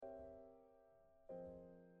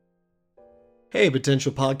Hey,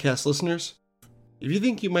 potential podcast listeners. If you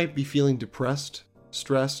think you might be feeling depressed,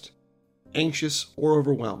 stressed, anxious, or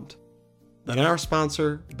overwhelmed, then our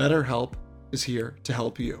sponsor, BetterHelp, is here to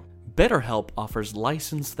help you. BetterHelp offers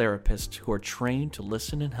licensed therapists who are trained to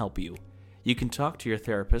listen and help you. You can talk to your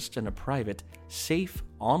therapist in a private, safe,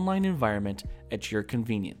 online environment at your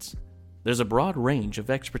convenience. There's a broad range of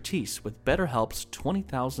expertise with BetterHelp's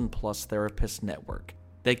 20,000 plus therapist network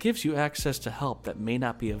that gives you access to help that may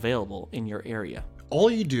not be available in your area.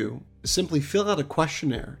 All you do is simply fill out a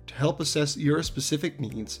questionnaire to help assess your specific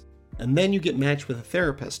needs, and then you get matched with a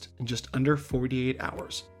therapist in just under 48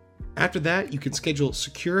 hours. After that, you can schedule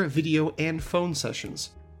secure video and phone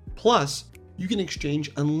sessions. Plus, you can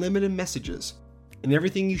exchange unlimited messages, and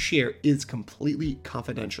everything you share is completely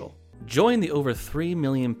confidential. Join the over 3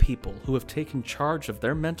 million people who have taken charge of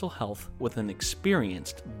their mental health with an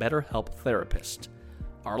experienced BetterHelp therapist.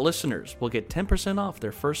 Our listeners will get 10% off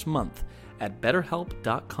their first month at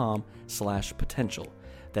betterhelp.com/potential.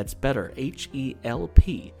 That's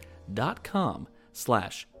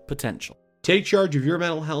betterhelp.com/potential. Take charge of your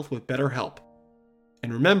mental health with BetterHelp.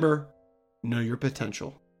 And remember, know your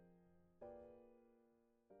potential.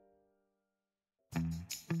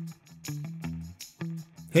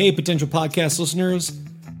 Hey, potential podcast listeners.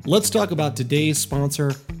 Let's talk about today's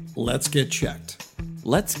sponsor, Let's Get Checked.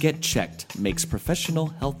 Let's Get Checked makes professional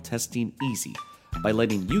health testing easy by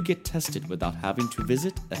letting you get tested without having to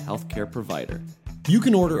visit a healthcare provider. You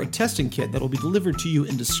can order a testing kit that will be delivered to you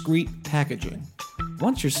in discreet packaging.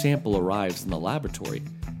 Once your sample arrives in the laboratory,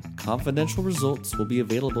 confidential results will be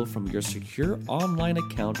available from your secure online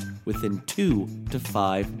account within 2 to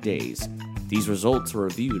 5 days. These results are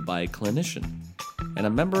reviewed by a clinician, and a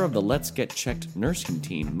member of the Let's Get Checked nursing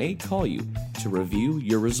team may call you to review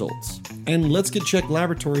your results. And Let's Get Checked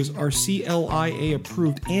laboratories are CLIA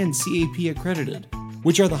approved and CAP accredited,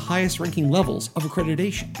 which are the highest ranking levels of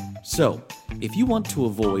accreditation. So, if you want to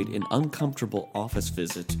avoid an uncomfortable office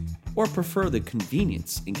visit or prefer the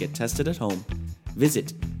convenience and get tested at home,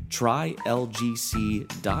 visit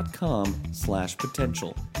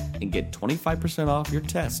trylgc.com/potential and get 25% off your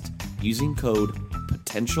test using code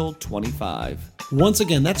POTENTIAL25. Once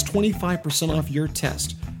again, that's 25% off your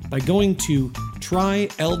test by going to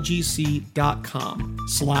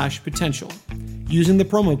trylgc.com/potential using the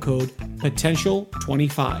promo code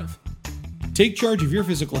POTENTIAL25. Take charge of your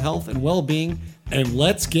physical health and well-being, and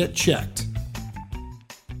let's get checked.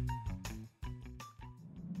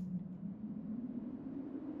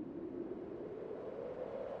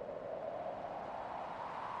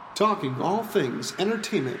 Talking all things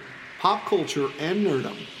entertainment, pop culture, and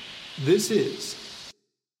nerdom. This is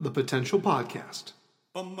the Potential Podcast.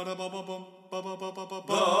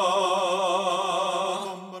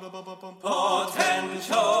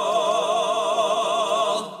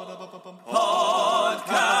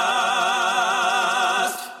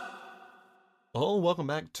 Hello, welcome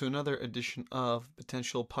back to another edition of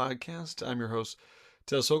Potential Podcast. I'm your host,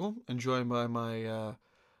 Ted Sogel, and joined by my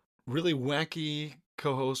really wacky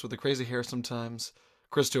co-host with the crazy hair sometimes,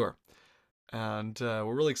 Chris Tour. And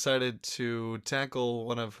we're really excited to tackle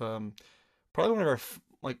one of probably one of our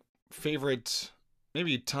favorite,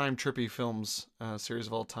 maybe time trippy films series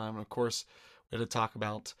of all time. And of course, we had to talk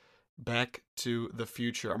about Back to the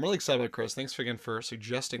Future. I'm really excited about it, Chris. Thanks again for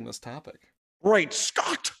suggesting this topic. Great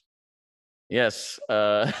Scott! Yes,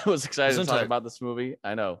 I was excited to talk about this movie.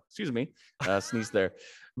 I know. Excuse me. Sneezed there.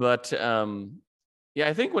 But yeah,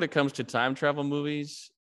 I think when it comes to time travel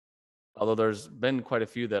movies, although there's been quite a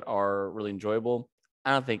few that are really enjoyable,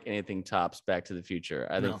 I don't think anything tops Back to the Future.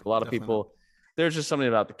 I think for a lot of people, there's just something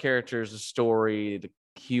about the characters, the story, the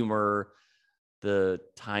humor, the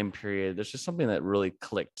time period. There's just something that really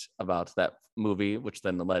clicked about that movie, which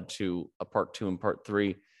then led to a part 2 and part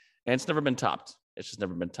 3. And it's never been topped. It's just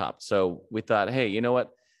never been topped. So we thought, hey, you know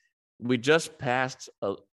what? We just passed,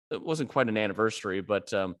 it wasn't quite an anniversary,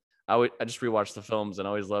 but I just rewatched the films and I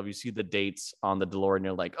always love, you see the dates on the DeLorean,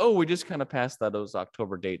 you're like, oh, we just kind of passed those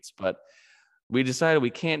October dates, but we decided we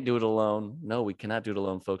can't do it alone. No, we cannot do it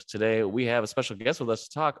alone, folks. Today, we have a special guest with us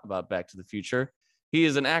to talk about Back to the Future. He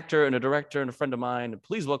is an actor and a director and a friend of mine.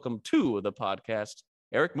 Please welcome to the podcast,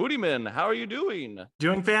 Eric Modyman. How are you doing?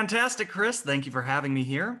 Doing fantastic, Chris. Thank you for having me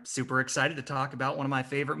here. Super excited to talk about one of my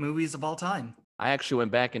favorite movies of all time. I actually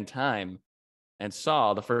went back in time and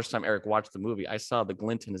saw the first time Eric watched the movie. I saw the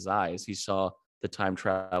glint in his eyes. He saw the time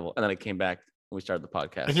travel. And then I came back and we started the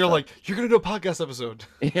podcast. And you're like, you're going to do a podcast episode.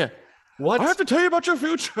 Yeah. What? I have to tell you about your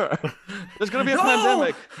future. There's going to be a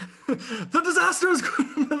pandemic. The disaster is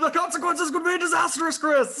the consequences could be disastrous,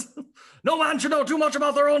 Chris. No man should know too much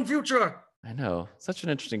about their own future. I know. Such an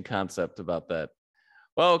interesting concept about that.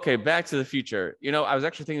 Well, okay, Back to the Future. I was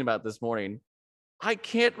actually thinking about this morning. I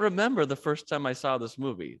can't remember the first time I saw this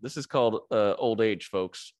movie. This is called old age,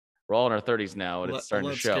 folks. We're all in our 30s now, and it's starting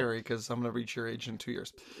to That's show. scary because I'm going to reach your age in 2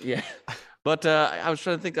 years. Yeah. But I was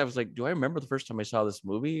trying to think. I was like, do I remember the first time I saw this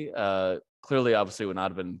movie? Clearly, obviously, it would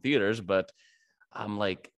not have been in theaters, but I'm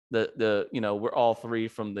like, we're all three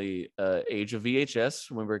from the age of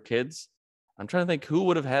VHS when we were kids. I'm trying to think who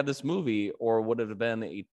would have had this movie, or would it have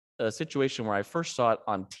been a situation where I first saw it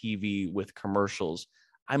on TV with commercials.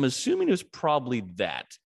 I'm assuming it was probably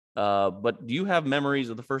that. But do you have memories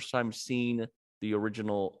of the first time seeing the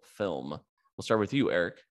original film? We'll start with you,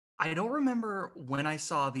 Eric. I don't remember when I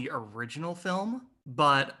saw the original film,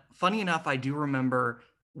 but funny enough, I do remember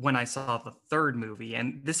when I saw the third movie.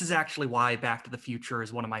 And this is actually why Back to the Future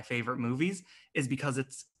is one of my favorite movies, is because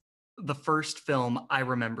it's the first film I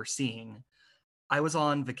remember seeing. I was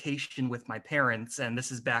on vacation with my parents, and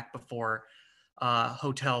this is back before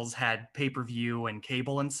hotels had pay-per-view and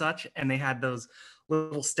cable and such, and they had those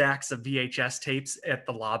little stacks of VHS tapes at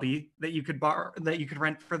the lobby that you could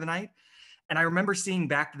rent for the night. And I remember seeing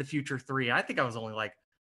Back to the Future 3. I think I was only like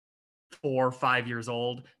 4 or 5 years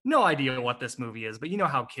old. No idea what this movie is, but you know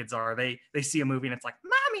how kids are. They see a movie and it's like,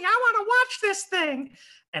 "Mommy, I want to watch this thing."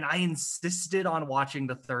 And I insisted on watching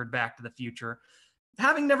the third Back to the Future,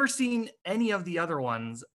 having never seen any of the other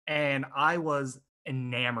ones, and I was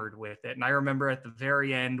enamored with it. And I remember at the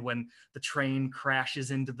very end when the train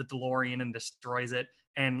crashes into the DeLorean and destroys it,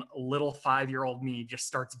 and little 5-year-old me just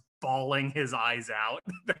starts bawling his eyes out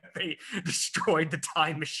that they destroyed the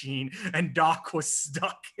time machine and Doc was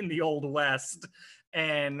stuck in the Old West.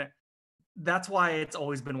 And that's why it's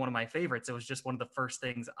always been one of my favorites. It was just one of the first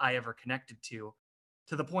things I ever connected to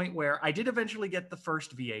the point where I did eventually get the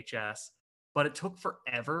first VHS, but it took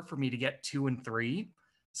forever for me to get 2 and 3.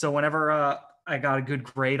 So whenever I got a good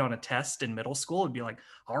grade on a test in middle school, it'd be like,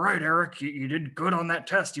 "All right, Eric, you did good on that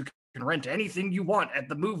test. You can rent anything you want at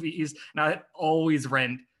the movies." And I always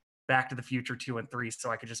rent Back to the Future 2 and 3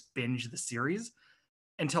 so I could just binge the series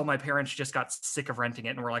until my parents just got sick of renting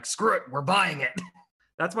it and were like, "Screw it, we're buying it."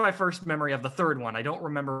 That's my first memory of the third one. I don't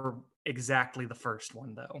remember exactly the first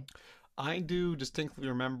one though. I do distinctly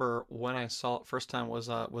remember when I saw it first time was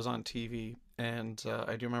on TV, and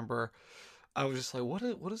I do remember I was just like,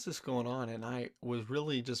 what is this going on? And I was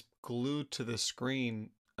really just glued to the screen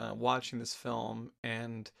watching this film,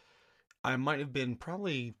 and I might have been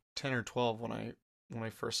probably 10 or 12 when I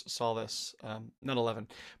first saw this, not 11,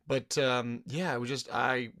 but yeah, it was just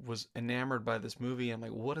I was enamored by this movie. I'm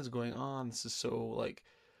like, what is going on? This is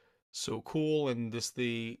so cool, and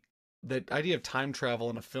the idea of time travel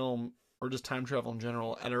in a film or just time travel in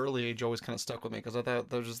general at an early age always kind of stuck with me because I thought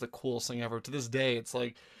that was just the coolest thing ever. To this day, it's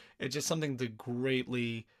like it's just something to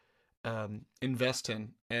greatly invest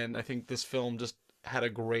in, and I think this film just had a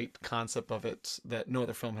great concept of it that no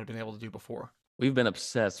other film had been able to do before. We've been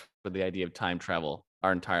obsessed with the idea of time travel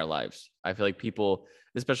our entire lives. I feel like people,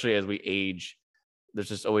 especially as we age, there's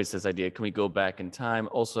just always this idea, can we go back in time?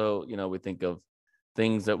 Also, we think of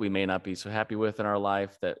things that we may not be so happy with in our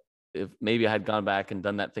life, that if maybe I had gone back and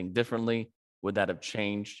done that thing differently, would that have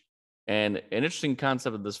changed? And an interesting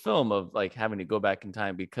concept of this film of like having to go back in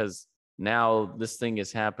time, because now this thing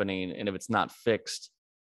is happening, and if it's not fixed,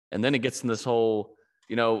 and then it gets in this whole,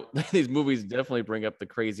 these movies definitely bring up the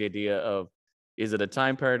crazy idea of, is it a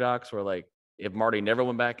time paradox where, like, if Marty never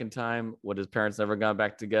went back in time, would his parents never gone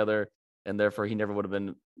back together, and therefore he never would have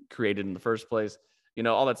been created in the first place?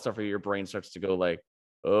 All that stuff where your brain starts to go like,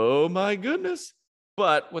 oh my goodness.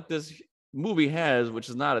 But what this movie has, which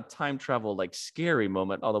is not a time travel like scary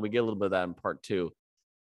moment, although we get a little bit of that in part two,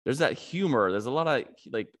 there's that humor. There's a lot of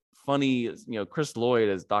like funny, Chris Lloyd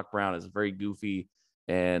as Doc Brown is very goofy,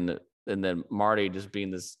 and then Marty just being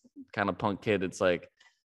this kind of punk kid. It's like,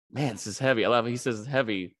 man, this is heavy. I love it. He says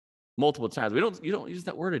heavy multiple times. You don't use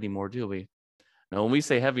that word anymore, do we? Now, when we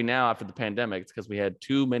say heavy now after the pandemic, it's because we had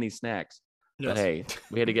too many snacks. Yes. But hey,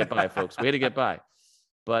 we had to get by, folks. We had to get by.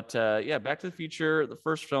 But yeah, Back to the Future, the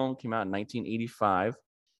first film came out in 1985,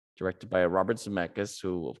 directed by Robert Zemeckis,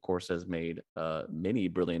 who, of course, has made many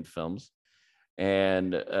brilliant films.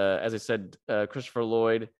 And as I said, Christopher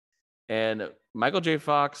Lloyd and Michael J.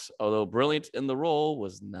 Fox, although brilliant in the role,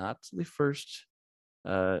 was not the first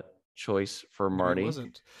choice for Marty. It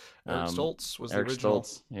wasn't. Eric Stoltz was the original. Eric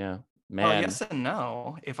Stoltz, yeah. Man. Yes and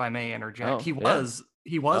no, if I may interject. He was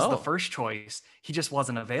the first choice. He just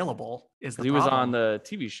wasn't available. He was on the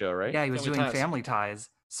TV show, right? Yeah, he was doing Family Ties.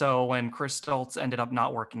 So when Chris Stoltz ended up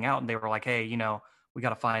not working out, and they were like, "Hey, we got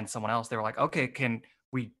to find someone else," they were like, "Okay, can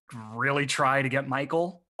we really try to get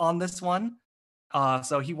Michael on this one?"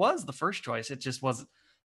 So he was the first choice. It just was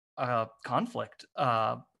conflict,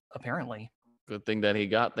 apparently. Good thing that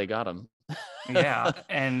they got him. Yeah,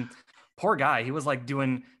 and poor guy, he was like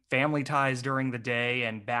doing Family Ties during the day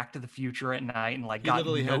and Back to the Future at night, and like He got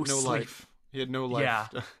literally no had no sleep. life. He had no Yeah,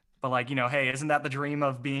 life. but like, hey, isn't that the dream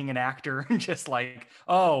of being an actor? Just like,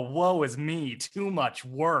 oh, woe is me, too much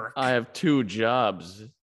work. I have 2 jobs.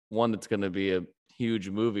 One that's going to be a huge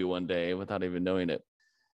movie one day without even knowing it.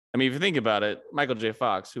 I mean, if you think about it, Michael J.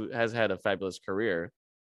 Fox, who has had a fabulous career,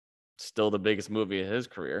 still the biggest movie of his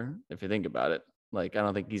career, if you think about it. Like, I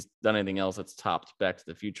don't think he's done anything else that's topped Back to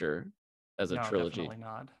the Future as a No, trilogy. definitely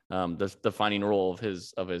not. The defining role of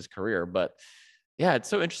his career. But yeah, it's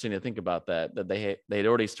so interesting to think about that they'd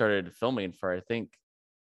already started filming for I think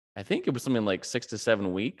it was something like 6 to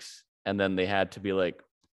 7 weeks, and then they had to be like,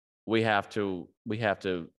 we have to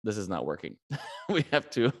this is not working. We have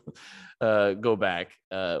to go back,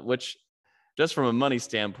 which just from a money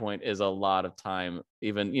standpoint is a lot of time.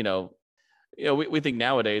 Even we think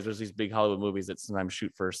nowadays there's these big Hollywood movies that sometimes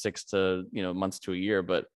shoot for 6 to months to a year,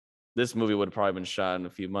 but this movie would have probably been shot in a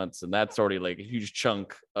few months, and that's already like a huge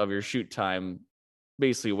chunk of your shoot time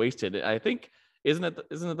basically wasted. I think isn't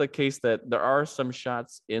it the case that there are some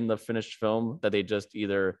shots in the finished film that they just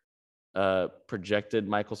either projected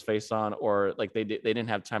Michael's face on, or like they didn't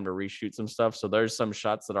have time to reshoot some stuff, so there's some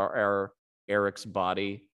shots that are Eric's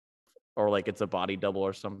body, or like it's a body double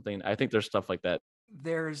or something. I think there's stuff like that.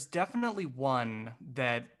 There's definitely one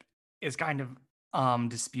that is kind of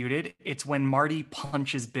disputed. It's when Marty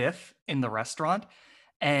punches Biff in the restaurant,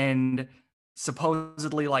 and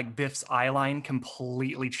supposedly like Biff's eye line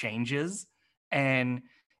completely changes, and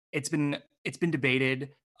it's been debated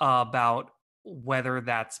about whether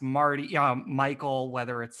that's Michael,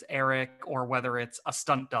 whether it's Eric, or whether it's a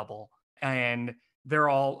stunt double, and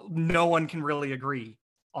no one can really agree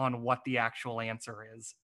on what the actual answer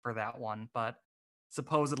is for that one, but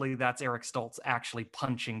supposedly that's Eric Stoltz actually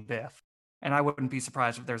punching Biff. And I wouldn't be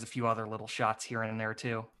surprised if there's a few other little shots here and there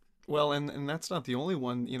too. Well, and that's not the only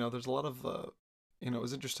one. There's a lot of it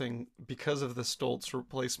was interesting because of the Stoltz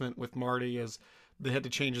replacement with Marty, as they had to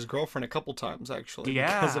change his girlfriend a couple times actually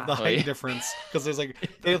because of Yeah. the height yeah. difference. Because there's like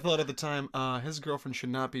they thought at the time his girlfriend should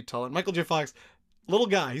not be taller. Michael J. Fox, little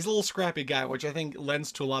guy, he's a little scrappy guy, which I think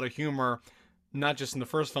lends to a lot of humor, not just in the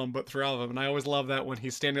first film but throughout them. And I always love that when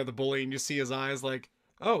he's standing at the bully and you see his eyes like,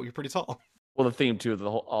 oh, you're pretty tall. Well, the theme too of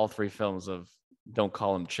all 3 films of Don't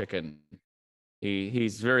Call Him Chicken.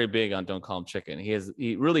 He's very big on Don't Call Him Chicken.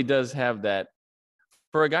 He really does have that,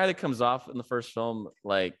 for a guy that comes off in the first film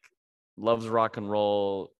like loves rock and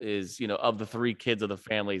roll, is of the 3 kids of the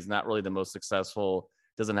family, he's not really the most successful,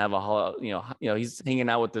 doesn't have he's hanging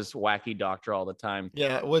out with this wacky doctor all the time.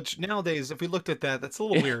 Yeah, which nowadays, if we looked at that, that's a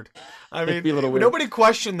little weird. I mean, be a little weird. Nobody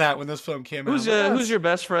questioned that when this film came out. Who's your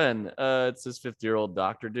best friend? It's this 50-year-old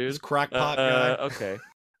doctor dude. This crackpot guy. Okay.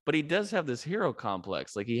 But he does have this hero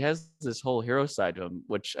complex. Like, he has this whole hero side to him,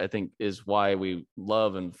 which I think is why we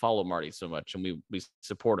love and follow Marty so much, and we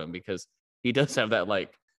support him, because he does have that,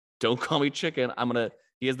 like, don't call me chicken.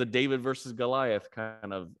 He has the David versus Goliath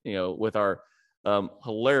kind of, with our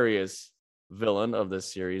hilarious villain of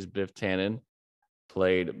this series, Biff Tannen,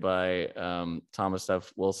 played by Thomas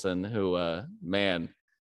F. Wilson, who, man,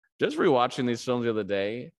 just rewatching these films the other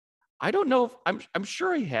day, I don't know if I'm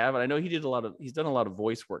sure he have, and I know he's done a lot of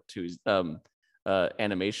voice work too,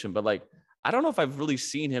 animation, but like I don't know if I've really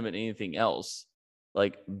seen him in anything else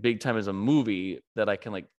like big time as a movie that I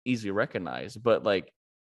can like easily recognize. But like,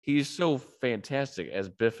 he's so fantastic as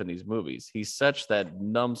Biff in these movies. He's such that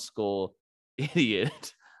numbskull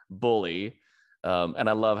idiot bully. And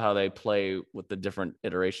I love how they play with the different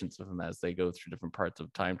iterations of him as they go through different parts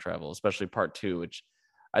of time travel, especially part 2, which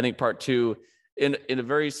I think part 2, in a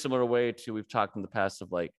very similar way to we've talked in the past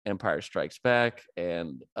of like Empire Strikes Back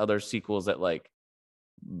and other sequels that like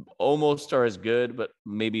almost are as good, but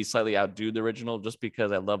maybe slightly outdo the original, just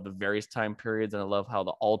because I love the various time periods, and I love how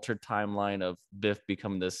the altered timeline of Biff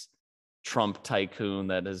becoming this Trump tycoon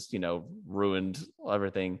that has, ruined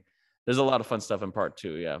everything. There's a lot of fun stuff in part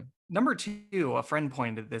 2. Yeah. Number 2, a friend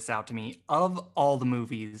pointed this out to me. Of all the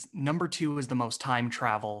movies, number 2 is the most time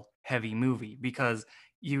travel heavy movie, because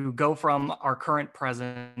you go from our current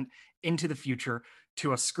present into the future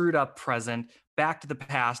to a screwed up present, back to the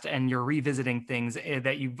past, and you're revisiting things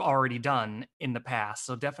that you've already done in the past.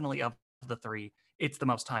 So definitely of the 3, it's the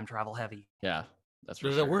most time travel heavy. Yeah, that's for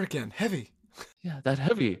There's sure. that word again, heavy. Yeah, that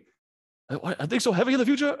heavy. I think so heavy in the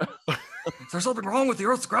future. Is there something wrong with the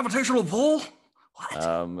Earth's gravitational pull?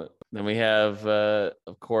 What? Then we have,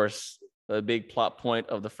 of course, a big plot point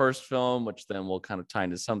of the first film, which then will kind of tie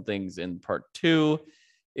into some things in part 2,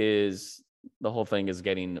 is the whole thing is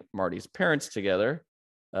getting Marty's parents together.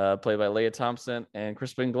 played by Leah Thompson and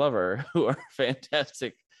Crispin Glover, who are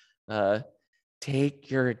fantastic. Take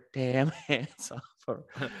your damn hands off her.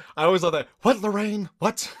 I always love that. What, Lorraine?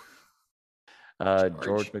 What?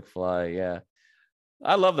 George McFly, yeah.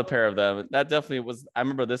 I love the pair of them. That definitely was. I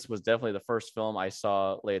remember this was definitely the first film I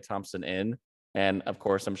saw Leah Thompson in, and of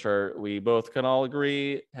course, I'm sure we both can all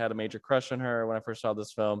agree had a major crush on her when I first saw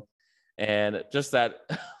this film, and just that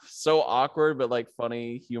so awkward but like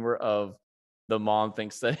funny humor of the mom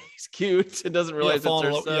thinks that he's cute and doesn't realize it's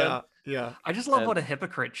her son. Yeah. I just love what a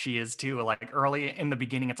hypocrite she is too. Like early in the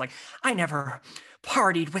beginning, it's like, I never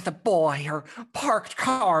partied with a boy or parked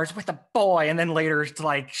cars with a boy. And then later it's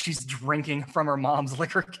like she's drinking from her mom's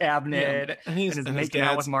liquor cabinet and is making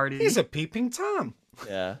out with Marty. He's a peeping Tom.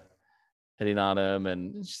 Yeah. Hitting on him,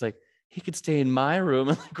 and she's like, he could stay in my room,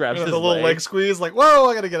 and grabs his little leg squeeze, like, whoa,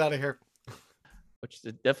 I gotta get out of here. Which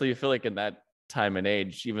definitely you feel like in that time and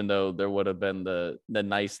age, even though there would have been the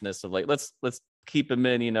niceness of like, let's keep him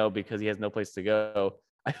in, because he has no place to go.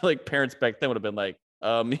 I feel like parents back then would have been like,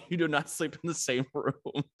 you do not sleep in the same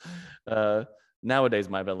room. Nowadays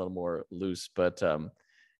might be a little more loose, but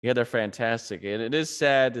yeah, they're fantastic. And it is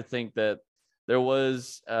sad to think that there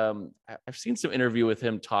was I've seen some interview with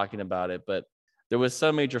him talking about it, but there was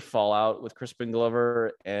some major fallout with Crispin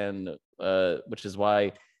Glover, and which is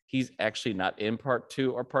why he's actually not in part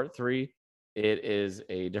 2 or part 3. It is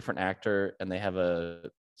a different actor, and they have a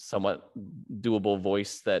somewhat doable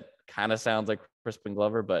voice that kind of sounds like Crispin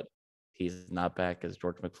Glover, but he's not back as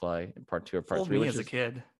George McFly in part 2 or part 3. Me as a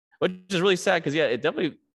kid, which is really sad because it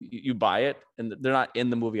definitely, you buy it, and they're not in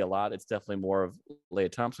the movie a lot. It's definitely more of Leah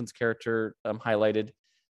Thompson's character highlighted,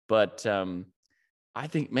 but I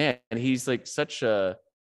think, man, he's like such a,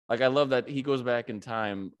 like, I love that he goes back in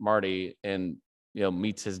time, Marty, and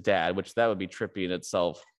meets his dad, which that would be trippy in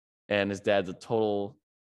itself. And his dad's a total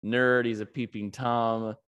nerd. He's a peeping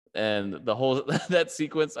Tom. And the whole, that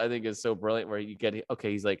sequence I think is so brilliant, where you get,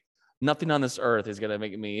 okay, he's like, nothing on this earth is going to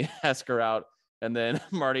make me ask her out. And then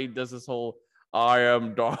Marty does this whole, I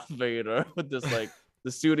am Darth Vader, with this like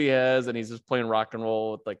the suit he has, and he's just playing rock and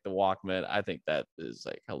roll with like the Walkman. I think that is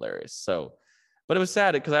like hilarious. So, but it was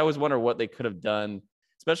sad because I always wonder what they could have done,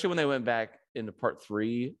 especially when they went back into part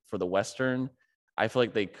 3 for the Western. I feel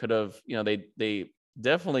like they could have, they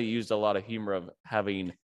definitely used a lot of humor of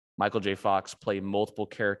having Michael J. Fox play multiple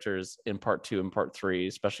characters in part 2 and part 3,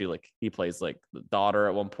 especially like he plays like the daughter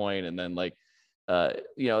at one point, and then like I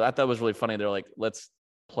thought was really funny. They're like, let's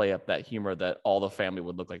play up that humor that all the family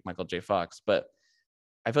would look like Michael J. Fox. But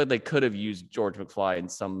I feel like they could have used George McFly in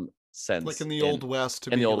some sense, like in the Old West,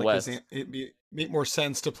 to in be the Old like West, it'd make more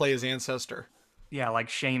sense to play his ancestor. Yeah, like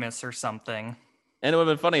Seamus or something. And it would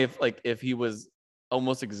have been funny if he was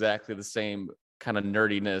almost exactly the same kind of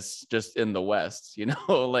nerdiness, just in the West.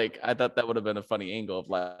 Like I thought that would have been a funny angle of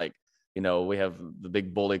like, we have the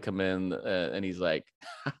big bully come in and he's like,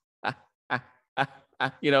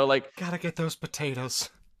 like, gotta get those potatoes.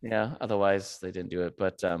 Yeah, otherwise they didn't do it.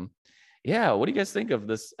 But yeah, what do you guys think of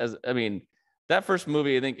this? That first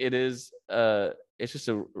movie, I think it is it's just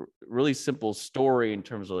a really simple story in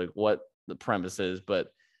terms of like what the premise is, but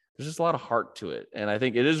there's just a lot of heart to it. And I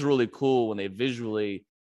think it is really cool when they visually,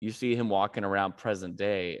 you see him walking around present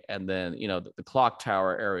day, and then the clock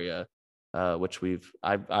tower area, which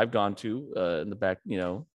I've gone to in the back,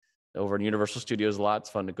 over in Universal Studios a lot. It's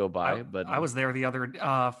fun to go by. But I was there the other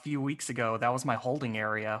few weeks ago. That was my holding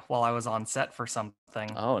area while I was on set for something.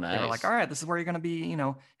 Oh, nice. They were like, all right, this is where you're going to be,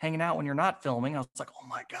 hanging out when you're not filming. I was like, oh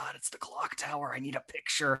my God, it's the clock tower. I need a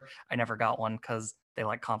picture. I never got one because they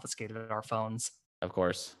like confiscated our phones. Of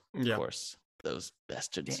course. Yeah. Of course. Those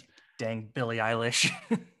bastards. Dang Billie Eilish.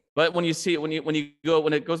 But when you see it,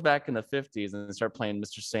 when it goes back in the 50s and they start playing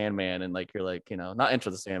Mr. Sandman, and like you're like, not Enter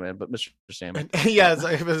the Sandman, but Mr. Sandman. Yeah, I was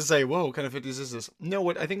going to say, whoa, what kind of 50s is this?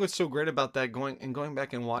 No, I think what's so great about that, going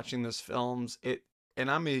back and watching this films,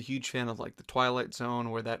 and I'm a huge fan of like the Twilight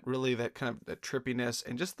Zone, where that kind of that trippiness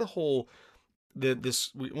and just the whole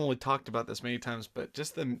we only talked about this many times, but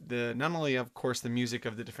just the not only of course the music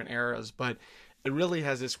of the different eras, but it really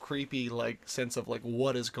has this creepy like sense of like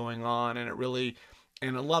what is going on, and it really.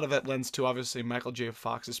 And a lot of that lends to obviously Michael J.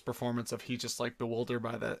 Fox's performance of he's just like bewildered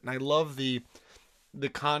by that. And I love the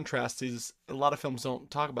contrast is a lot of films don't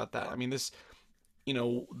talk about that. I mean, this,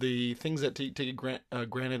 the things that take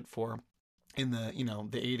granted for in the,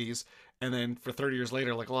 the 80s, and then for 30 years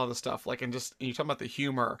later, like a lot of the stuff, like, and you talk about the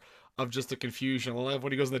humor of just the confusion. I love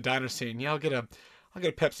when he goes in the diner scene. Yeah, I'll get a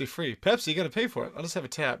Pepsi free. Pepsi, you got to pay for it. I'll just have a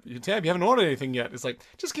tab. You haven't ordered anything yet. It's like,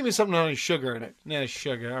 just give me something with any sugar in it. Nah,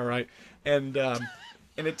 sugar. All right.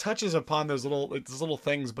 And it touches upon those little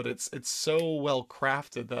things, but it's so well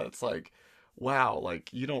crafted that it's like, wow,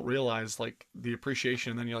 like you don't realize like the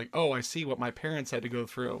appreciation, and then you're like, oh, I see what my parents had to go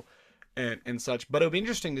through, and such. But it would be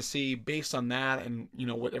interesting to see based on that, and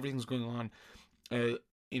what everything's going on.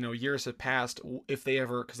 Years have passed. If they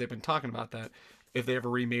ever, because they've been talking about that, if they ever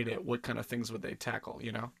remade it, what kind of things would they tackle?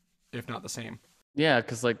 If not the same. Yeah,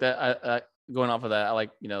 because like that, I going off of that, I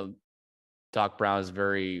like Doc Brown is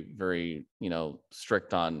very, very,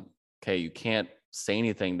 strict on, okay, you can't say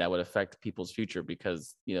anything that would affect people's future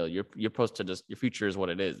because, you're supposed to just, your future is what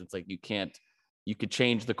it is. It's like, you could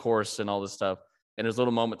change the course and all this stuff. And there's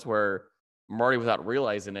little moments where Marty, without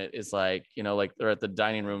realizing it, is like, like they're at the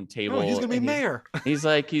dining room table. Oh, he's going to be mayor. He's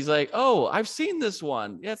like, oh, I've seen this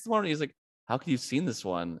one. Yeah, it's the one. He's like, how could you have seen this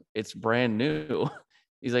one? It's brand new.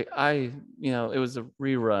 He's like, it was a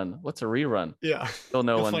rerun. What's a rerun? Yeah. You'll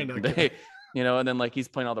know one day. And then like he's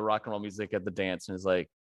playing all the rock and roll music at the dance, and it's like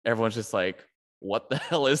everyone's just like, what the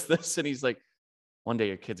hell is this? And he's like, one day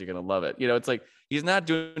your kids are gonna love it. It's like he's not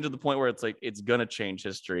doing to the point where it's like it's gonna change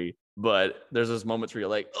history, but there's those moments where you're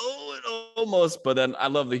like, oh, it almost. But then I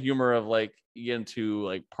love the humor of like you get into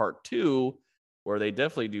like part 2 where they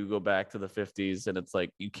definitely do go back to the 50s, and it's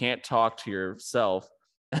like you can't talk to yourself.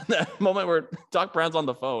 And that moment where Doc Brown's on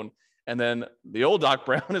the phone, and then the old Doc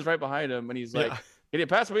Brown is right behind him, and he's like, can you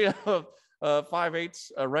pass me a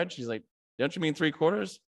 5/8 wrench? He's like, don't you mean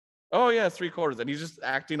 3/4? Oh yeah, 3/4. And he's just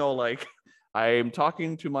acting all like, I'm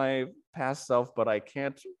talking to my past self, but I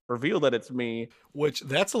can't reveal that it's me. Which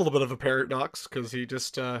that's a little bit of a paradox because he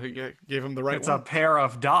just he gave him the right. It's one. A pair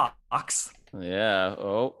of docs. Yeah.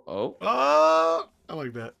 I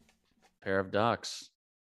like that. Pair of docs.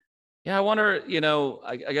 Yeah, I wonder.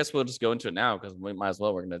 I guess we'll just go into it now because we might as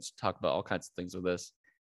well. We're going to talk about all kinds of things with this.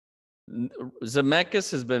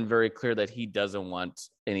 Zemeckis has been very clear that he doesn't want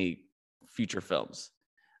any future films,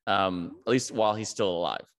 at least while he's still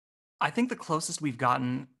alive. I think the closest we've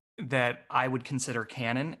gotten that I would consider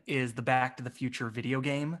canon is the Back to the Future video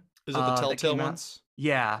game. Is it the Telltale ones?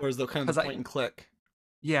 Yeah. Or is the kind of the point and click?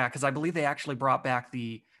 Yeah, because I believe they actually brought back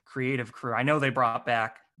the creative crew. I know they brought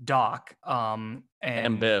back Doc and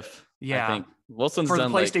Biff. Yeah, I think Wilson's for the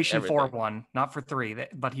done PlayStation like 4 one, not for 3,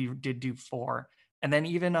 but he did do 4. And then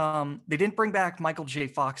even they didn't bring back Michael J.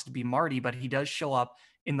 Fox to be Marty, but he does show up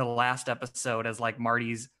in the last episode as like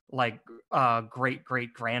Marty's like great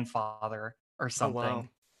grandfather or something. Oh, wow.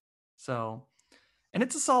 So, and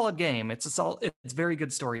it's a solid game. It's very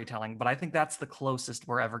good storytelling, but I think that's the closest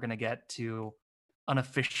we're ever going to get to an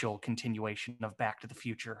official continuation of Back to the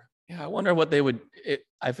Future. Yeah, I wonder what they would.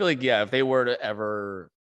 I feel like if they were to ever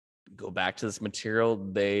go back to this material,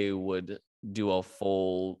 they would do a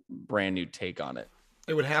full brand new take on it.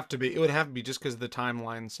 It would have to be. It would have to be just because of the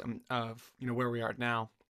timelines of where we are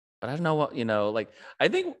now. But I don't know what like. I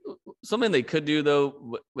think something they could do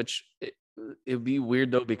though, which it would be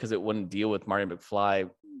weird though because it wouldn't deal with Marty McFly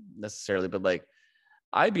necessarily, but like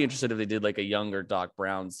I'd be interested if they did like a younger Doc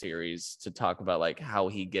Brown series to talk about like how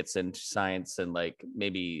he gets into science and like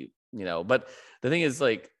maybe. But the thing is,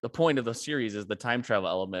 like, the point of the series is the time travel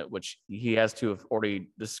element, which he has to have already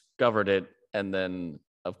discovered it, and then,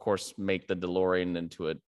 of course, make the DeLorean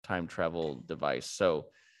into a time travel device. So,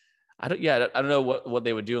 I don't know what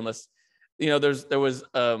they would do unless, there was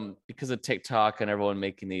because of TikTok and everyone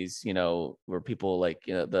making these, where people like,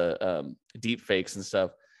 the deep fakes and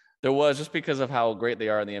stuff. There was, just because of how great they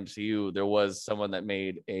are in the MCU, there was someone that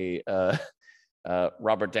made a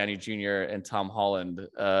Robert Downey Jr. and Tom Holland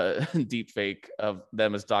deep fake of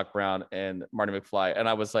them as Doc Brown and Marty McFly. And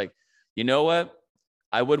I was like, you know what?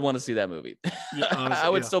 I would want to see that movie. Yeah, honestly, I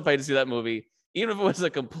would still pay to see that movie. Even if it was a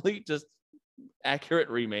complete, just accurate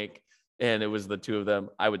remake and it was the two of them,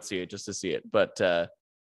 I would see it just to see it. But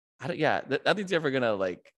nothing's ever going to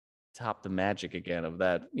like top the magic again of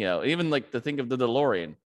that. Even like the thing of the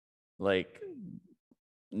DeLorean, like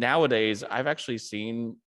nowadays I've actually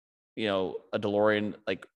seen a DeLorean,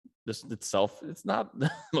 like this itself, it's not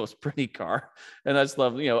the most pretty car. And I just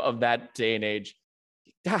love, of that day and age.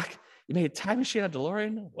 Doc, you made a time machine on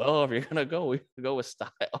DeLorean? Well, if you're going to go, we go with style.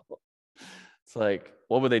 It's like,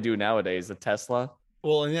 what would they do nowadays? A Tesla?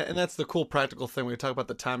 Well, and that's the cool practical thing when we talk about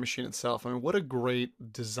the time machine itself. I mean, what a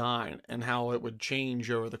great design and how it would change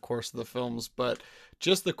over the course of the films. But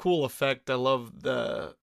just the cool effect. I love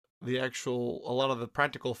the actual, a lot of the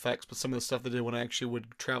practical effects, but some of the stuff they did when I actually would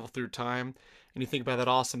travel through time. And you think about that,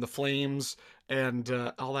 awesome, the flames and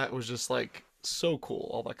all that was just like so cool,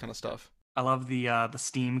 all that kind of stuff. I love the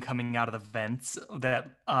steam coming out of the vents that,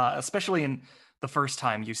 especially in the first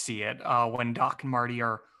time you see it, when Doc and Marty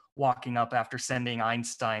are walking up after sending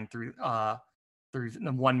Einstein through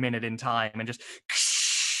 1 minute in time and just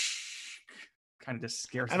kind of just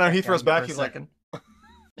scares. I know he throws back. He's like,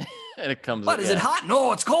 And it comes. What is it hot?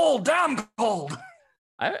 No, it's cold. Damn cold.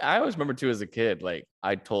 I always remember too as a kid, like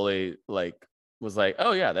I totally like was like,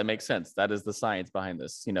 oh yeah, that makes sense. That is the science behind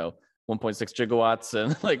this. 1.6 gigawatts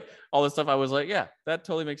and like all this stuff. I was like, yeah, that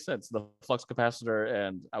totally makes sense. The flux capacitor,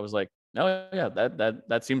 and I was like, oh yeah,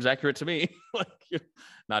 that seems accurate to me. Like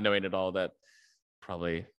not knowing at all that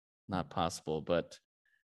probably not possible, but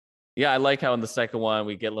yeah, I like how in the second one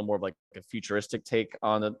we get a little more of like a futuristic take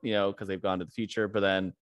on it, because they've gone to the future. But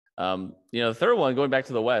then, the third one, going back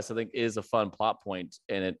to the West, I think is a fun plot point,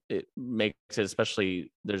 and it makes it,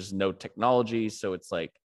 especially there's no technology, so it's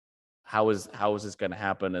like, how is this going to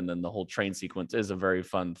happen? And then the whole train sequence is a very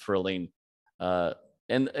fun, thrilling. And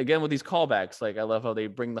again, with these callbacks, like I love how they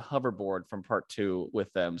bring the hoverboard from part 2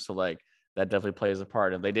 with them. So like that definitely plays a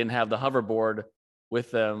part. If they didn't have the hoverboard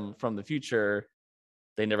with them from the future,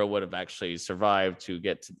 they never would have actually survived to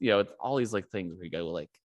get to, it's all these like things where you go like,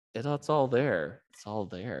 it's all there. It's all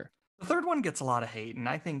there. The third one gets a lot of hate, and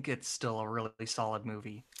I think it's still a really solid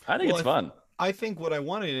movie. I think it's fun. I think what I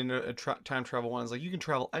wanted in a time travel one is like you can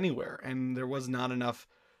travel anywhere, and there was not enough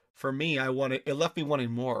for me. It left me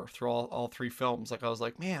wanting more through all 3 films. Like I was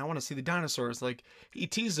like, man, I want to see the dinosaurs. Like he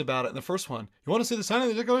teased about it in the first one. You want to see the sign of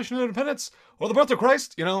the Declaration of Independence or the birth of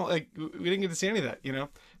Christ? Like we didn't get to see any of that.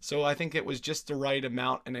 So I think it was just the right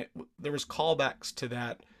amount, and there was callbacks to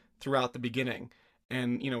that throughout the beginning.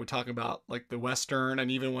 And we're talking about like the Western,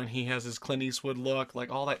 and even when he has his Clint Eastwood look,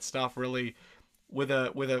 like all that stuff really. With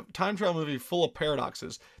a time travel movie full of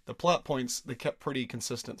paradoxes, the plot points, they kept pretty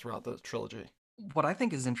consistent throughout the trilogy. What I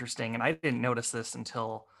think is interesting, and I didn't notice this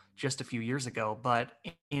until just a few years ago, but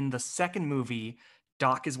in the second movie,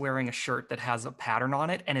 Doc is wearing a shirt that has a pattern on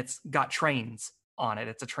it, and it's got trains on it.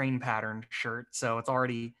 It's a train patterned shirt, so it's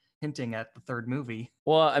already hinting at the third movie.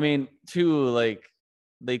 Well, I mean, 2, like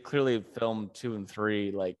they clearly filmed 2 and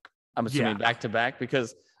 3, like I'm assuming back to back,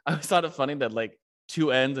 because I thought it funny that like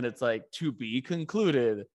 2 ends and it's like to be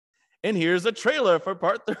concluded, and here's a trailer for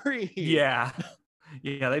part 3. Yeah,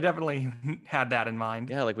 they definitely had that in mind.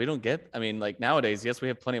 Yeah, like we don't get, I mean, like nowadays, yes, we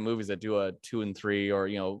have plenty of movies that do a 2 and 3 or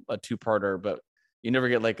a 2-parter, but you never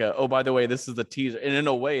get like oh, by the way, this is the teaser. And in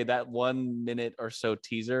a way, that 1 minute or so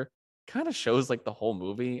teaser kind of shows like the whole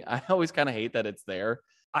movie. I always kind of hate that it's there.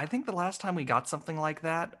 I think the last time we got something like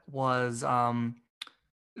that was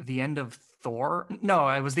the end of Thor. No,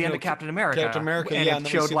 it was the end of Captain America. Captain America, and it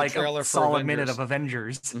showed like a solid minute of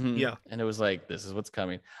Avengers. Mm-hmm. Yeah, and it was like, this is what's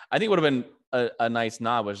coming. I think would have been a nice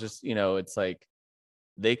nod was just it's like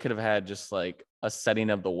they could have had just like a setting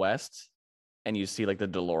of the West, and you see like the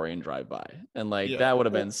DeLorean drive by, and like that would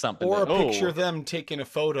have been something. Or a picture of them taking a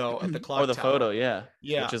photo at the clock or the tower. photo, yeah,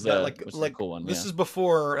 which is a cool one. This is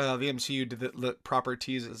before the MCU did the proper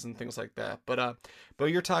teases and things like that. But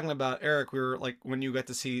you're talking about, Eric, we were like, when you got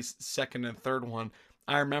to see second and third one,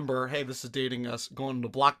 I remember, hey, this is dating us, going to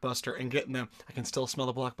Blockbuster and getting them. I can still smell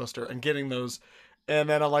the Blockbuster and getting those, and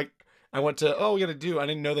then I went to, I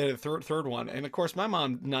didn't know they had a third one. And of course, my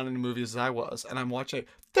mom, not into movies as I was. And I'm watching,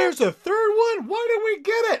 there's a third one? Why did we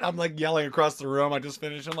get it? I'm like yelling across the room. I just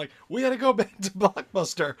finished. I'm like, we got to go back to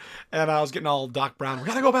Blockbuster. And I was getting all Doc Brown. We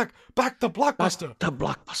got to go back to Blockbuster. Back to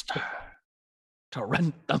Blockbuster to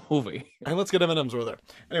rent the movie. And let's get M&M's over there.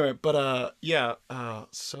 Anyway, but that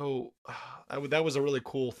was a really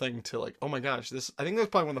cool thing to like, oh my gosh, I think that was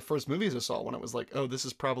probably one of the first movies I saw when it was like, oh, this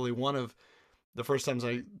is probably one of the first times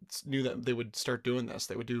I knew that they would start doing this.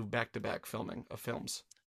 They would do back-to-back filming of films.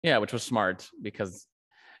 Yeah, which was smart because,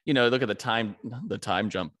 look at the time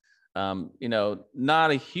jump.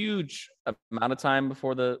 Not a huge amount of time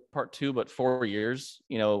before the part 2, but 4 years,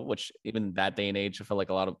 which even that day and age, I feel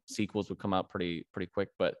like a lot of sequels would come out pretty quick,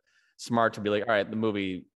 but smart to be like, all right, the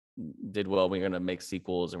movie did well. We're going to make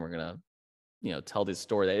sequels and we're going to, tell this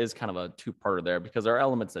story that is kind of a 2-parter there, because there are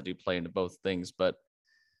elements that do play into both things, but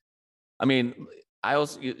I mean, I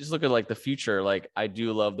also just look at like the future. Like I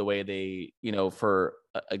do love the way they, for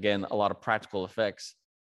again, a lot of practical effects,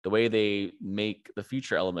 the way they make the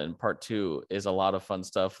future element in part 2 is a lot of fun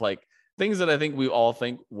stuff. Like things that I think we all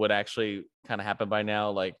think would actually kind of happen by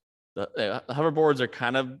now. Like the hoverboards are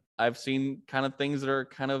kind of, I've seen kind of things that are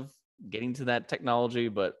kind of getting to that technology,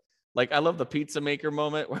 but like I love the pizza maker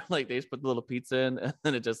moment where like they just put the little pizza in and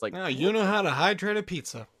then it just like, no, you know how to hydrate a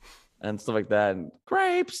pizza and stuff like that. And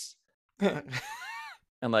grapes.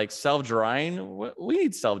 And like self-drying, we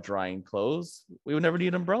need self-drying clothes. We would never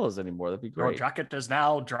need umbrellas anymore. That'd be great. Your jacket is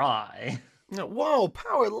now dry. Whoa,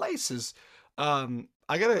 power laces. I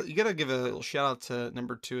You gotta give a little shout out to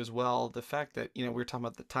number 2 as well. The fact that, we were talking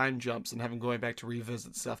about the time jumps and having going back to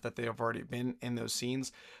revisit stuff that they have already been in those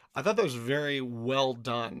scenes. I thought that was very well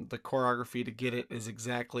done. The choreography to get it is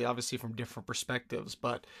exactly, obviously from different perspectives,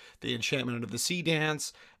 but the enchantment of the sea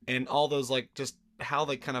dance and all those, like, just how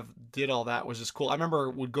they kind of did all that was just cool. I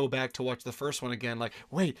remember would go back to watch the first one again, like,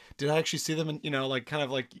 wait, did I actually see them? And like kind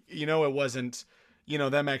of like, it wasn't,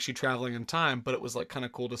 them actually traveling in time, but it was like kind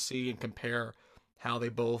of cool to see and compare how they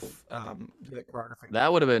both did it choreography.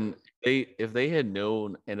 That would have been if they had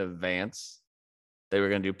known in advance they were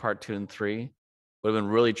going to do part 2 and 3. Would have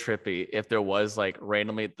been really trippy if there was like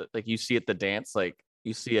randomly, like you see at the dance, like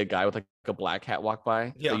you see a guy with like a black hat walk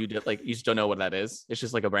by. Yeah. So you just don't know what that is. It's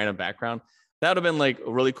just like a random background. That would have been like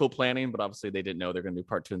really cool planning, but obviously they didn't know they're going to do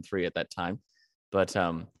part 2 and 3 at that time. But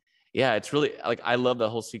yeah, it's really like, I love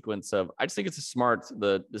the whole sequence of, I just think it's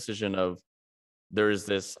the decision of there's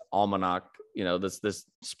this almanac, this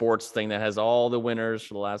sports thing that has all the winners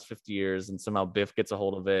for the last 50 years. And somehow Biff gets a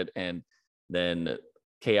hold of it and then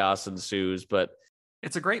chaos ensues. But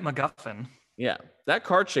it's a great MacGuffin. Yeah, that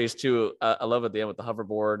car chase too. I love at the end with the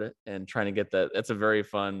hoverboard and trying to get that. It's a very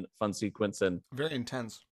fun sequence and very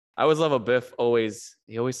intense. I always love a Biff.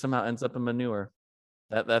 He always somehow ends up in manure.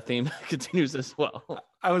 That theme continues as well.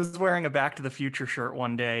 I was wearing a Back to the Future shirt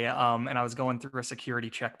one day, and I was going through a security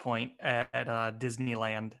checkpoint at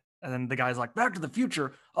Disneyland. And then the guy's like, "Back to the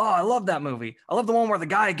Future. Oh, I love that movie. I love the one where the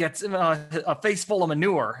guy gets a face full of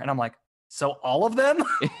manure." And I'm like, "So all of them?"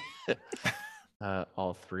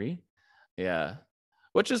 All 3, yeah,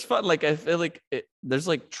 which is fun. Like I feel like there's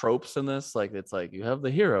like tropes in this. Like it's like you have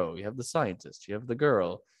the hero, you have the scientist, you have the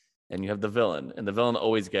girl, and you have the villain. And the villain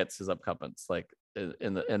always gets his upcomings, like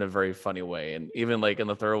in a very funny way. And even like in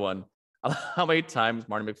the third one, how many times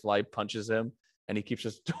Marty McFly punches him, and he keeps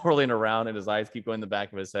just twirling around, and his eyes keep going in the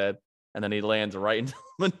back of his head, and then he lands right into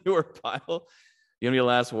the manure pile. You have any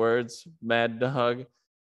last words, Mad Dog?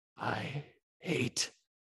 I hate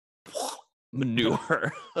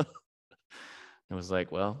manure. It was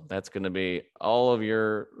like, well, that's going to be all of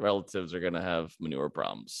your relatives are going to have manure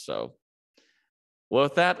problems. So, well,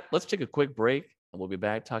 with that, let's take a quick break and we'll be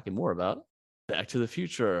back talking more about Back to the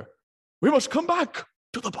Future. We must come back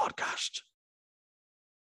to the podcast.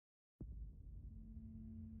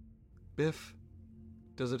 Biff,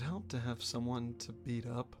 does it help to have someone to beat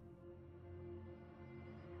up?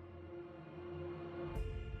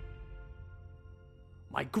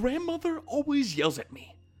 My grandmother always yells at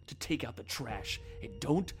me to take out the trash and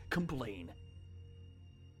don't complain.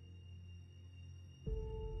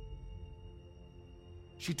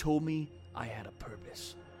 She told me I had a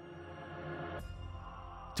purpose.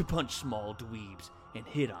 To punch small dweebs and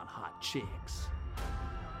hit on hot chicks.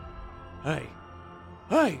 Hey!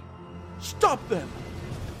 Stop them!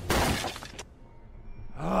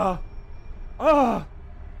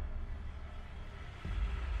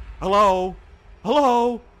 Hello?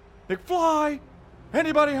 McFly?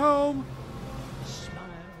 Anybody home? Smile,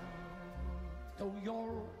 though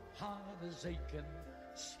your heart is aching.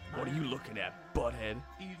 Smile, What are you looking at, butthead?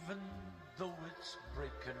 even though it's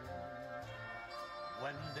breaking.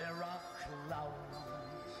 When there are clouds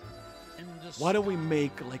in the Why don't we sky,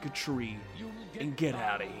 make like a tree you'll and get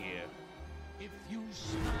out of here? If you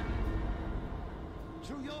smile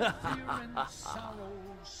through your fear and sorrow,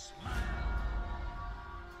 smile,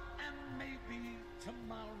 and maybe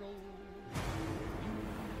tomorrow you'll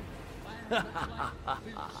find that life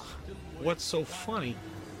is still What's so funny?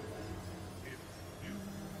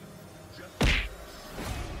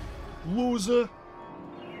 Loser.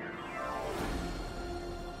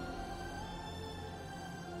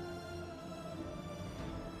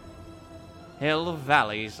 Hell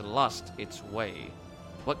Valley's lost its way.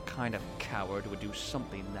 What kind of coward would do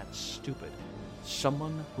something that stupid?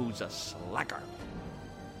 Someone who's a slacker.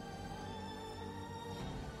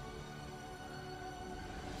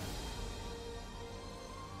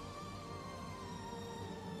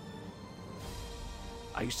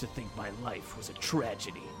 I used to think my life was a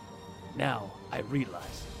tragedy. Now I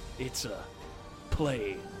realize it's a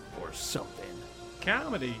play or something.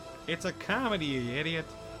 Comedy. It's a comedy, you idiot.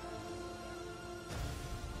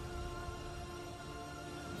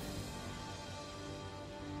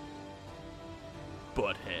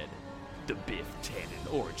 Butthead, the Biff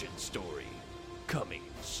Tannen origin story, coming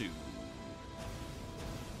soon.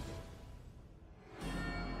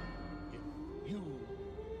 you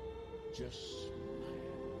just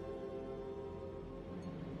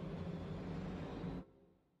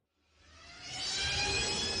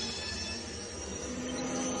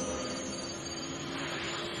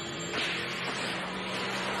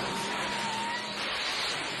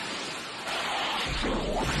smile.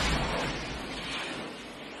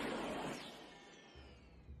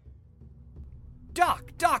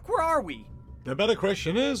 Doc, where are we? The better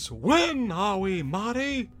question is, when are we,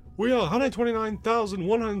 Marty? We are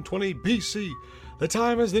 129,120 BC. The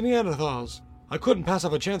time is the Neanderthals. I couldn't pass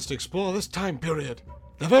up a chance to explore this time period.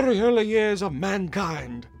 The very early years of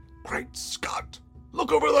mankind. Great Scott!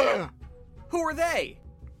 Look over there! Who are they?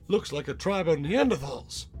 Looks like a tribe of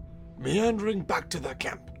Neanderthals, meandering back to their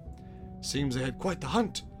camp. Seems they had quite the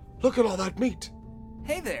hunt. Look at all that meat.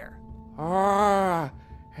 Hey there. Hi,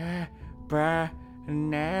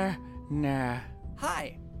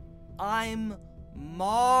 I'm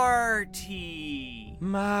Marty.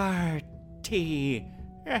 Marty.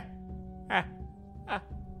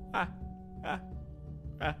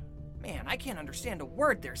 Man, I can't understand a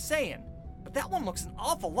word they're saying, but that one looks an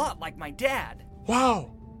awful lot like my dad.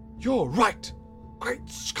 Wow, you're right. Great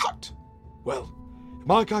Scott. Well, if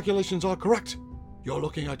my calculations are correct, you're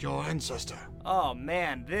looking at your ancestor. Oh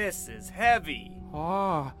man, this is heavy.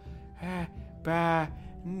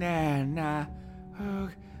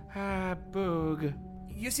 Boog.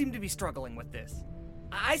 You seem to be struggling with this.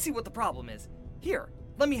 I see what the problem is. Here,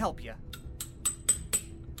 let me help you.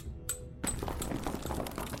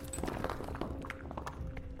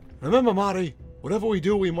 Remember, Marty, whatever we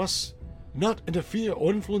do, we must not interfere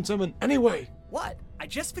or influence them in any way. What? I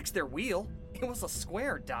just fixed their wheel. It was a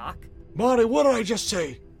square, Doc. Marty, what did I just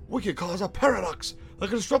say? We could cause a paradox that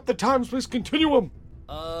could disrupt the time-space continuum.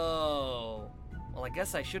 Oh. Well, I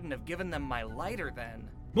guess I shouldn't have given them my lighter then.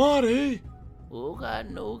 Marty! Ooga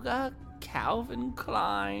nooga, Calvin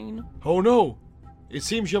Klein. Oh no! It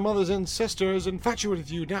seems your mother's ancestor is infatuated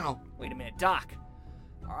with you now. Wait a minute, Doc.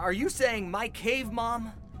 Are you saying my cave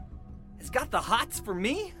mom has got the hots for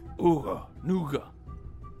me? Ooga nooga,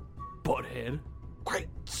 butthead. Great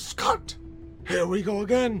Scott! Here we go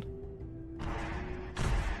again.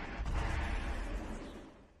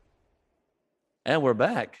 And we're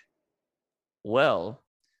back. Well,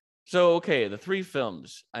 so, okay, the three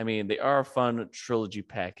films, I mean, they are a fun trilogy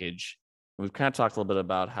package. We've kind of talked a little bit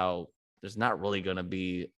about how there's not really going to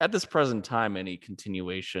be, at this present time, any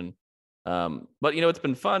continuation. But, what's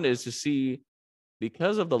been fun is to see,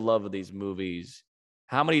 because of the love of these movies,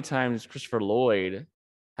 how many times Christopher Lloyd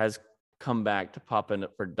has come back to pop in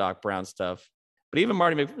for Doc Brown stuff. But even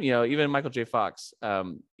even Michael J. Fox,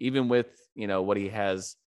 even with, what he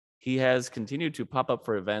has continued to pop up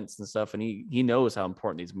for events and stuff, and he knows how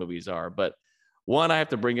important these movies are. But one I have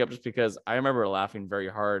to bring up just because I remember laughing very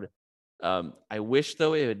hard. I wish,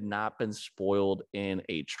 though, it had not been spoiled in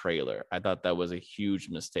a trailer. I thought that was a huge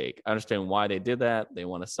mistake. I understand why they did that. They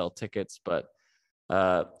want to sell tickets. But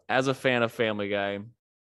as a fan of Family Guy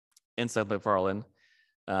and Seth MacFarlane,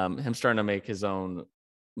 him starting to make his own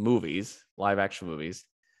movies, live action movies,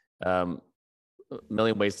 A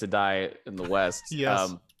Million Ways to Die in the West.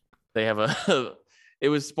 Yes. They have it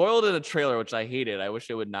was spoiled in a trailer, which I hated. I wish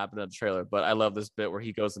it would not have been in a trailer, but I love this bit where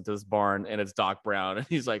he goes into this barn and it's Doc Brown and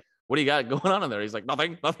he's like, "What do you got going on in there?" He's like,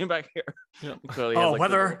 nothing back here. Yeah. So he has,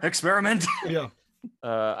 weather experiment. Yeah.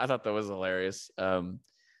 I thought that was hilarious. But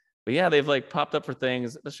yeah, they've popped up for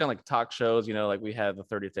things, especially on talk shows, like we had the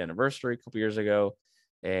 30th anniversary a couple years ago.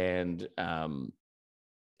 And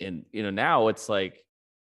now it's like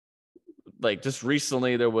just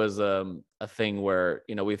recently there was a thing where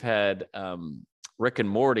we've had Rick and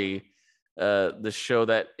Morty, the show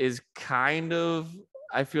that is kind of,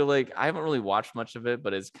 I feel like I haven't really watched much of it,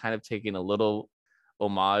 but it's kind of taking a little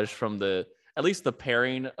homage from at least the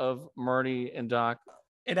pairing of Marty and Doc.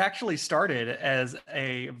 It actually started as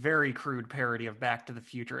a very crude parody of Back to the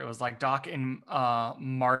Future. It was like Doc and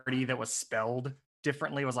Marty that was spelled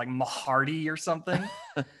differently. It was like Mahardy or something.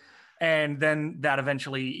 And then that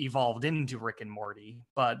eventually evolved into Rick and Morty.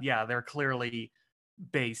 But yeah, they're clearly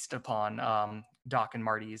based upon Doc and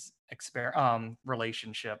Marty's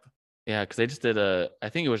relationship. Yeah, because they just did I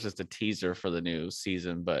think it was just a teaser for the new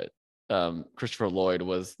season, but Christopher Lloyd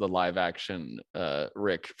was the live action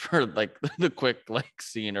Rick for the quick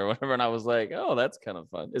scene or whatever. And I was like, oh, that's kind of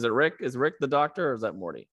fun. Is it Rick? Is Rick the doctor or is that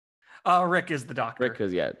Morty? Rick is the doctor. Rick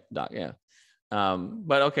is, Doc, yeah.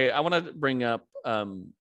 But okay, I want to bring up,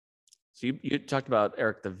 so you talked about,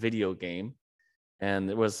 Eric, the video game, and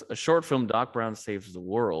there was a short film, Doc Brown Saves the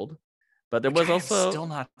World, but there was also still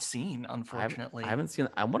not seen, unfortunately. I haven't seen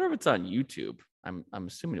it. I wonder if it's on YouTube. I'm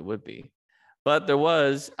assuming it would be, but there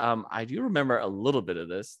was, I do remember a little bit of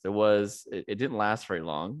this. There was, it didn't last very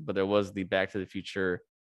long, but there was the Back to the Future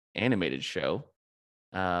animated show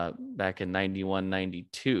back in 91,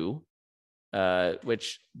 92,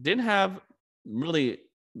 which didn't have really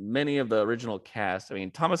many of the original cast. I mean,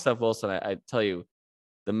 Thomas F. Wilson, I tell you,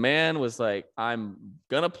 the man was like, I'm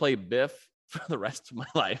gonna play Biff for the rest of my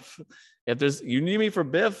life. If you need me for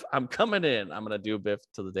Biff, I'm coming in. I'm gonna do Biff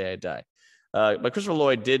till the day I die. But Christopher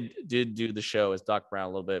Lloyd did do the show as Doc Brown a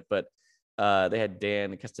little bit, but they had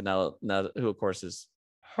Dan Castellaneta, who of course is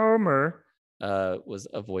Homer, was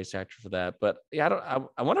a voice actor for that. But yeah,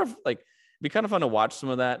 I wonder if like it'd be kind of fun to watch some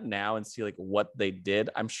of that now and see like what they did.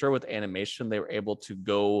 I'm sure with animation they were able to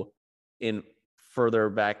go in further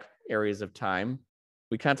back areas of time.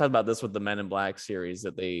 We kind of talked about this with the Men in Black series,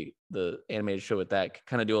 that the animated show with that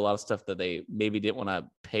kind of do a lot of stuff that they maybe didn't want to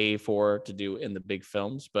pay for to do in the big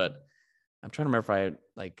films. But I'm trying to remember if I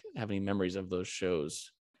like have any memories of those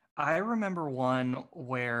shows. I remember one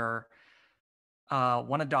where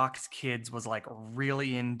one of Doc's kids was like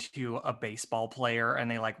really into a baseball player,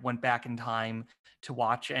 and they like went back in time to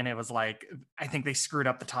watch, and it was like, I think they screwed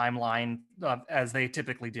up the timeline as they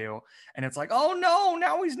typically do, and it's like, oh no,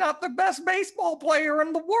 now he's not the best baseball player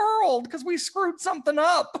in the world because we screwed something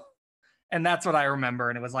up. And that's what I remember,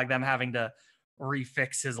 and it was like them having to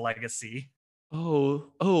refix his legacy.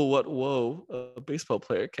 What woe, a baseball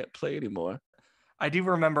player can't play anymore. I do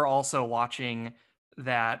remember also watching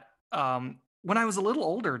that when I was a little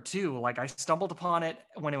older too. Like I stumbled upon it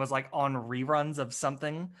when it was like on reruns of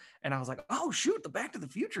something, and I was like, oh shoot, the Back to the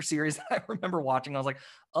Future series. I remember watching, I was like,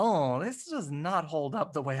 oh, this does not hold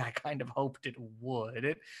up the way I kind of hoped it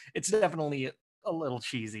would. It's definitely a little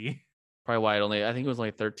cheesy. Probably why I think it was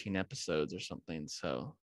only 13 episodes or something,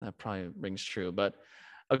 so that probably rings true. But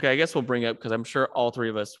okay, I guess we'll bring up, because I'm sure all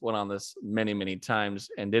three of us went on this many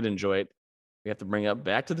times and did enjoy it. We have to bring up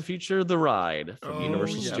Back to the Future, the ride from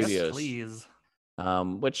Universal Studios. Please.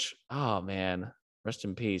 Which, oh man, rest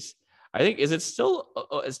in peace. I think it's still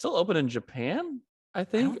open in Japan, I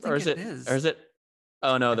think, or is it?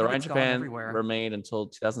 Oh no, the ride in Japan remained until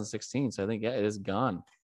 2016. So I think it is gone.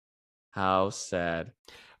 How sad.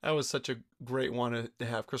 That was such a great one to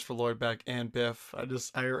have Christopher Lloyd back and Biff. I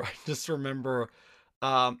just remember,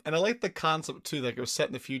 and I like the concept too. Like it was set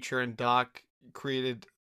in the future, and Doc created.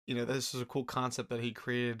 This is a cool concept that he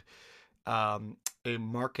created. A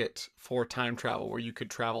market for time travel where you could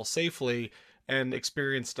travel safely and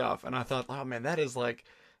experience stuff. And I thought, oh man, that is like,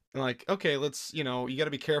 okay, let's, you got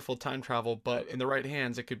to be careful time travel, but in the right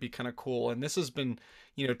hands, it could be kind of cool. And this has been,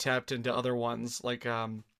 tapped into other ones. Like, I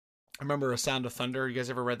remember A Sound of Thunder. You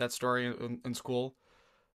guys ever read that story in school?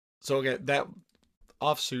 So again, that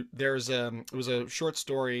offshoot, it was a short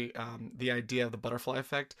story, the idea of the butterfly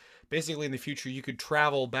effect. Basically in the future, you could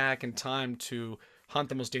travel back in time to hunt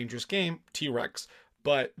the most dangerous game, T-Rex,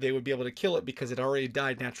 but they would be able to kill it because it already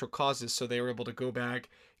died natural causes. So they were able to go back.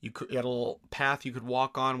 You had a little path you could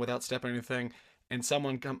walk on without stepping anything. And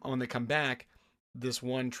when they come back, this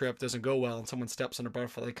one trip doesn't go well, and someone steps on a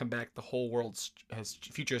butterfly. They come back. The whole world's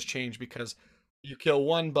future has changed because you kill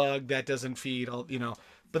one bug that doesn't feed all.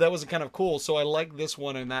 But that was kind of cool. So I like this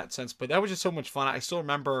one in that sense. But that was just so much fun. I still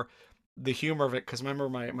remember the humor of it, because I remember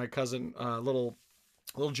my cousin, little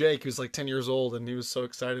Jake, who's like 10 years old, and he was so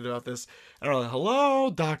excited about this. And I'm like,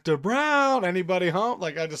 hello, Dr. Brown, anybody home?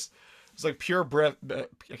 Like, it's like pure Biff.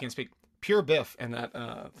 I can't speak. Pure Biff in that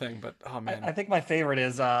thing. But oh man, I think my favorite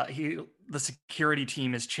is the security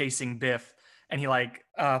team is chasing Biff, and he like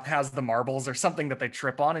has the marbles or something that they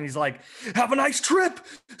trip on, and he's like, have a nice trip,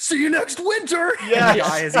 see you next winter. Yeah, the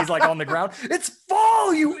guy, as he's like on the ground, it's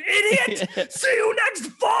fall, you idiot. See you next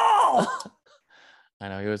fall. I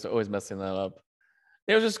know, he was always messing that up.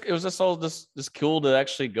 It was just all just cool to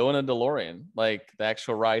actually go in a DeLorean, like the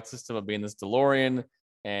actual ride system of being this DeLorean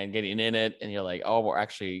and getting in it, and you're like, oh, we're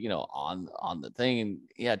actually on the thing. And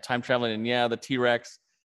yeah, time traveling, and yeah, the T-Rex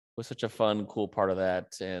was such a fun, cool part of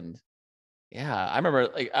that. And yeah, I remember,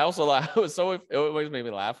 like, I also it always made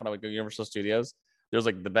me laugh when I would go to Universal Studios. There was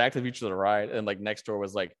like the Back to the Future of the ride, and like next door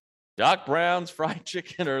was like Doc Brown's fried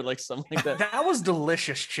chicken or like something like that. That was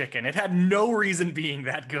delicious chicken. It had no reason being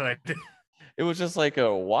that good. It was just like,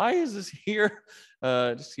 why is this here? We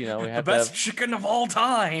have the best chicken of all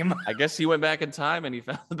time. I guess he went back in time and he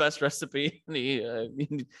found the best recipe, and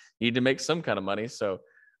he needed to make some kind of money. So,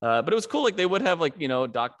 but it was cool. Like they would have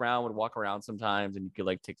Doc Brown would walk around sometimes, and you could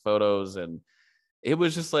like take photos, and it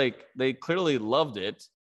was just like they clearly loved it.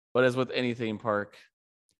 But as with any theme park,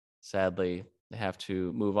 sadly, they have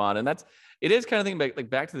to move on, and it is kind of thing like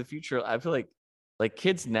Back to the Future. I feel like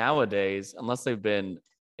kids nowadays, unless they've been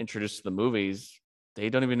introduced to the movies, they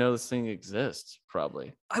don't even know this thing exists,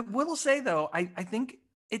 probably. I will say though, I think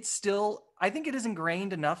it is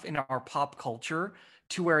ingrained enough in our pop culture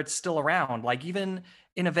to where it's still around. Like even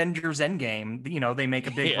in Avengers Endgame, they make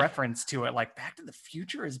a big reference to it, like Back to the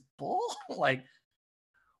Future is bull, like,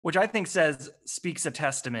 which I think speaks a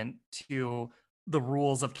testament to the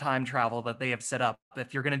rules of time travel that they have set up.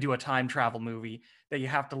 If you're going to do a time travel movie, that you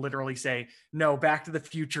have to literally say, no, Back to the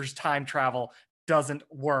Future's time travel doesn't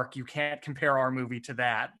work. You can't compare our movie to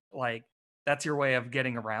that. Like, that's your way of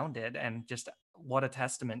getting around it. And just what a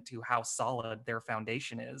testament to how solid their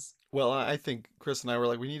foundation is. Well, I think Chris and I were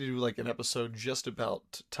like, we need to do like an episode just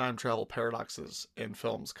about time travel paradoxes in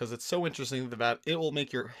films because it's so interesting that it will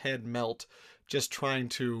make your head melt just trying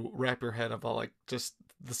to wrap your head about like just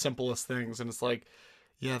the simplest things. And it's like,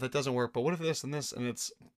 yeah, that doesn't work. But what if this and this? And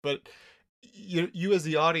but you as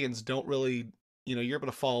the audience don't really, you're able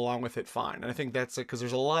to follow along with it fine. And I think that's it because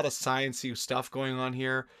there's a lot of sciencey stuff going on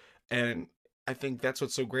here, and I think that's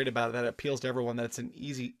what's so great about it, that it appeals to everyone, that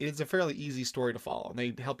it's a fairly easy story to follow, and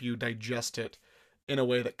they help you digest it in a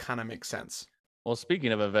way that kind of makes sense. Well,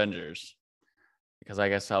 speaking of Avengers, because I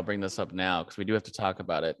guess I'll bring this up now because we do have to talk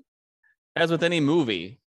about it. As with any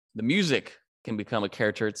movie, the music can become a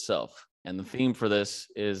character itself. And the theme for this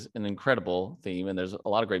is an incredible theme, and there's a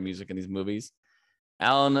lot of great music in these movies.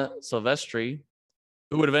 Alan Silvestri,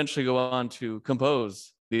 who would eventually go on to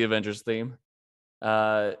compose the Avengers theme,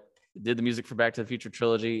 did the music for Back to the Future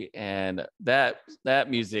trilogy, and that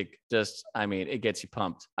music just, I mean, it gets you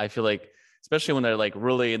pumped. I feel like, especially when they're like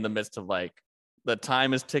really in the midst of like the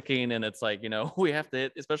time is ticking, and it's like, we have to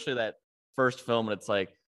hit, especially that first film, and it's like,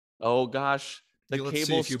 oh gosh, the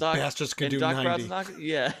cable's stuck, bastards can do Doc 90. Brown's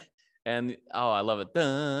yeah. And I love it.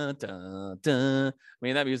 Dun, dun, dun. I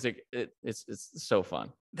mean, that music, it's so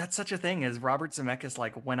fun. That's such a thing, is Robert Zemeckis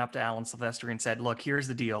like went up to Alan Silvestri and said, look, here's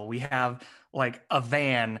the deal. We have like a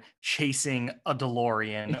van chasing a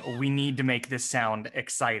DeLorean. We need to make this sound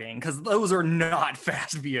exciting because those are not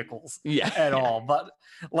fast vehicles at all. But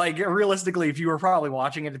like realistically, if you were probably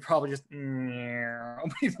watching it, it'd probably just be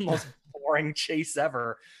the most boring chase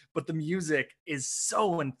ever. But the music is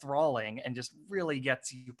so enthralling and just really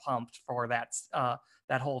gets you pumped for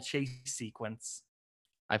that whole chase sequence.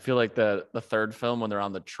 I feel like the third film, when they're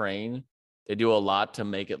on the train, they do a lot to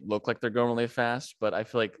make it look like they're going really fast. But I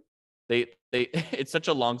feel like they it's such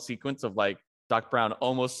a long sequence of like Doc Brown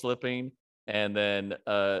almost slipping, and then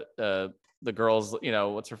the girl's,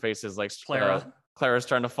 what's her face is like Clara's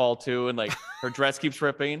trying to fall too, and like her dress keeps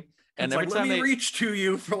ripping. And every like, time let me they reach to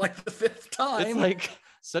you for like the fifth time. It's like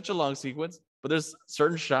such a long sequence, but there's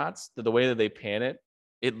certain shots that the way that they pan it,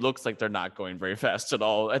 it looks like they're not going very fast at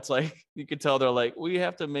all. It's like you can tell they're like, we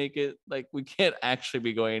have to make it like we can't actually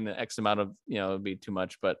be going X amount of, it'd be too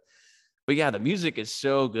much. But yeah, the music is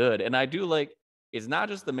so good. And I do like, it's not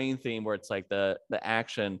just the main theme where it's like the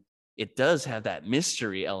action. It does have that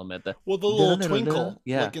mystery element. The little twinkle,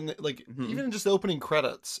 yeah, like even in just the opening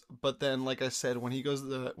credits. But then, like I said, when he goes to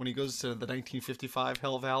the 1955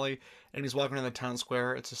 Hell Valley and he's walking around the town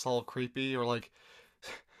square, it's just all creepy, or like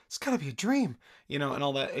it's gotta be a dream, and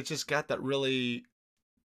all that. It just got that really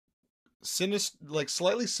sinister, like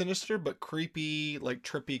slightly sinister but creepy, like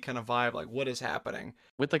trippy kind of vibe. Like, what is happening?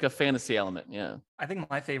 With like a fantasy element, yeah. I think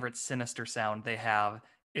my favorite sinister sound they have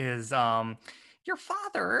is your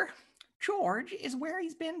father, George, is where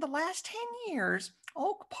he's been the last 10 years.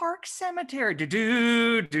 Oak Park Cemetery.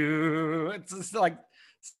 Do. It's just like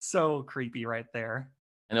so creepy right there.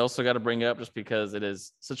 And I also got to bring it up just because it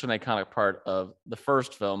is such an iconic part of the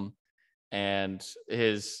first film, and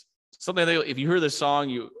something that if you hear this song,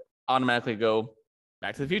 you automatically go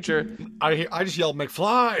Back to the Future. I just yelled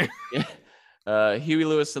McFly. Huey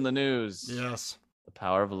Lewis in the News. Yes. The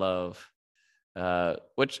Power of Love.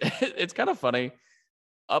 Which it's kind of funny.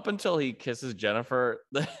 Up until he kisses Jennifer,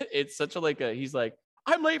 it's such he's like,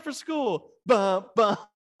 I'm late for school. Bum, bum.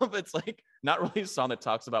 It's like not really a song that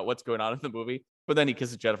talks about what's going on in the movie. But then he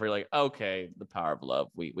kisses Jennifer, you're like, okay, The Power of Love,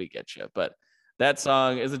 we get you. But that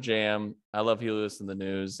song is a jam. I love Huey Lewis in the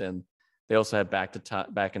News, and they also had Back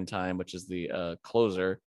in Time, which is the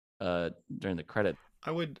closer during the credit.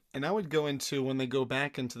 I would go into when they go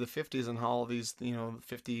back into the 50s and all these,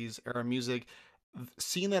 50s era music.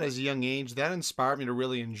 Seeing that as a young age, that inspired me to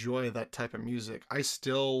really enjoy that type of music. I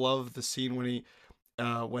still love the scene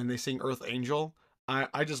when they sing Earth Angel.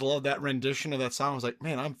 I just love that rendition of that song. I was like,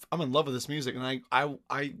 man, I'm in love with this music, and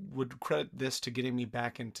I would credit this to getting me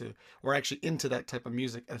back into that type of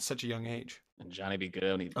music at such a young age. And Johnny B. Good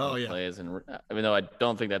when he plays, yeah. And even though I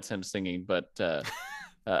don't think that's him singing, but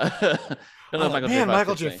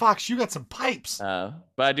Michael J. Fox, you got some pipes. But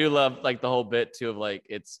I do love like the whole bit too of like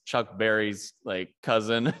it's Chuck Berry's like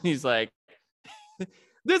cousin. He's like,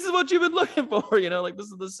 this is what you've been looking for, like this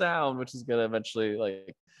is the sound, which is gonna eventually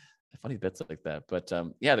like funny bits like that. But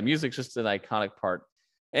yeah, the music's just an iconic part.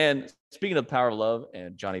 And speaking of Power of Love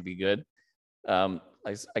and Johnny B. Good, I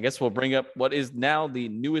guess we'll bring up what is now the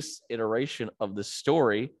newest iteration of the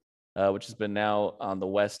story, which has been now on the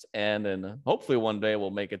West End, and hopefully one day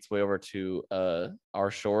will make its way over to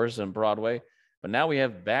our shores and Broadway. But now we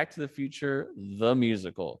have Back to the Future, the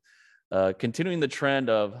musical, continuing the trend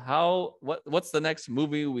of what's the next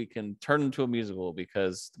movie we can turn into a musical,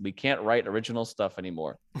 because we can't write original stuff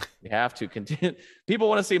anymore. We have to continue. People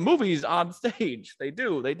want to see movies on stage. They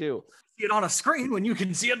do. See it on a screen when you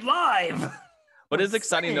can see it live. But it's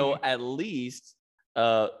exciting though. At least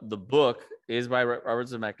the book is by Robert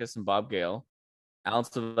Zemeckis and Bob Gale. Alan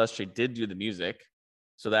Silvestri did do the music,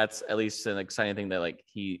 so that's at least an exciting thing that like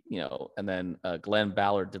he, and then Glenn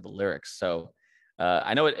Ballard did the lyrics. So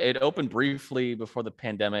I know it opened briefly before the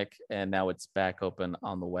pandemic, and now it's back open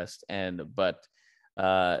on the West End. But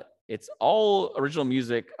it's all original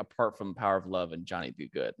music apart from Power of Love and Johnny Be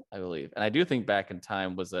Good, I believe. And I do think Back in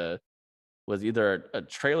Time was either a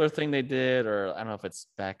trailer thing they did, or I don't know if it's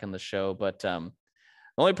back in the show. But the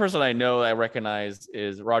only person I know I recognize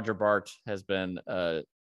is Roger Bart has been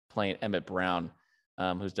playing Emmett Brown,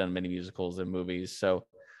 who's done many musicals and movies. So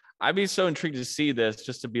I'd be so intrigued to see this,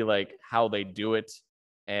 just to be like how they do it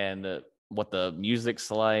and what the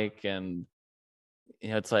music's like. And,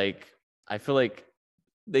 it's like, I feel like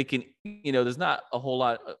they can, there's not a whole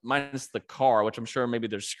lot minus the car, which I'm sure maybe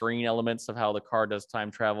there's screen elements of how the car does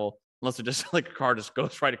time travel, unless it just like a car just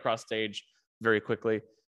goes right across stage very quickly.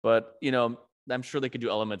 But, I'm sure they could do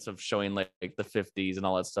elements of showing like the 50s and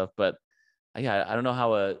all that stuff. But yeah, I don't know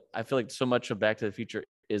how I feel like so much of Back to the Future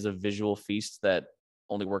is a visual feast that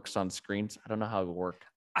only works on screens. I don't know how it would work.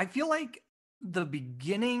 I feel like the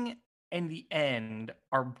beginning and the end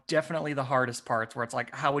are definitely the hardest parts, where it's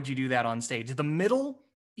like, how would you do that on stage? The middle,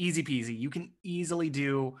 easy peasy. You can easily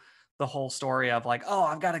do the whole story of like, oh,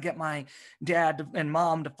 I've got to get my dad and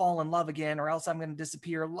mom to fall in love again, or else I'm going to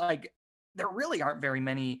disappear. Like, there really aren't very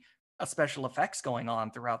many special effects going on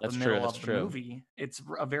throughout the middle of the movie. It's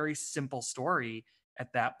a very simple story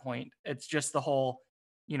at that point. It's just the whole,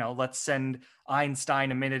 let's send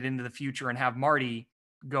Einstein a minute into the future and have Marty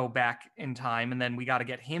go back in time, and then we got to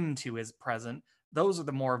get him to his present. Those are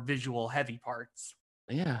the more visual heavy parts.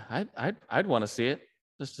 Yeah, I'd want to see it,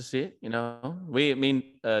 just to see it.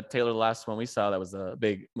 Taylor, the last one we saw that was a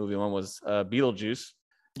big movie one was Beetlejuice,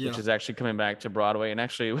 which is actually coming back to Broadway, and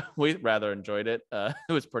actually we rather enjoyed it.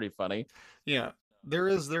 It was pretty funny. Yeah, there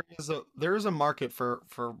is a market for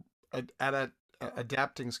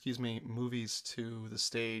adapting, movies to the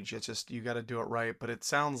stage. It's just you got to do it right. But it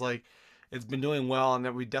sounds like it's been doing well, and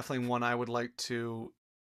that we definitely one I would like to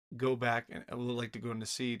go back and I would like to go in to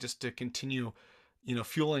see, just to continue,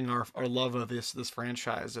 fueling our love of this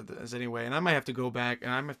franchise as anyway. And I might have to go back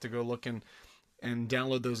and I might have to go look and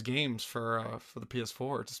download those games for the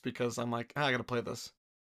PS4, just because I'm like, I gotta play this.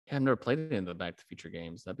 Yeah, I've never played any of the Back to the Future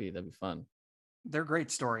games. That'd be fun. They're great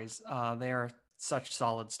stories. They are such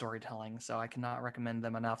solid storytelling, so I cannot recommend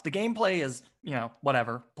them enough. The gameplay is,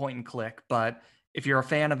 whatever, point and click, but if you're a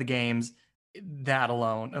fan of the games, that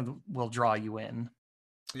alone will draw you in.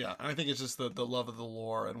 Yeah, I think it's just the love of the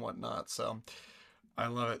lore and whatnot. So I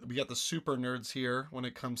love it. We got the super nerds here when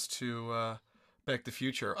it comes to Back to the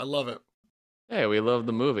Future. I love it. Hey, we love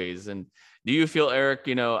the movies. And do you feel, Eric,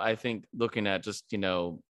 I think looking at just,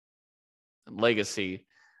 legacy,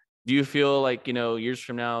 do you feel like, years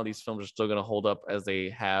from now, these films are still going to hold up as they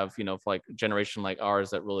have, for like a generation like ours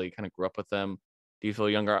that really kind of grew up with them? Do you feel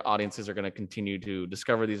younger audiences are going to continue to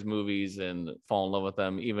discover these movies and fall in love with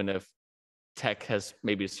them, even if tech has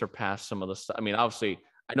maybe surpassed some of the stuff? I mean, obviously,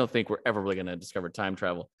 I don't think we're ever really going to discover time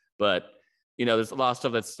travel, but, there's a lot of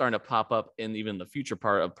stuff that's starting to pop up in even the future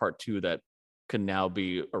part of part 2 that can now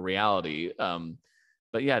be a reality.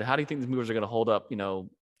 But yeah, how do you think these movies are going to hold up,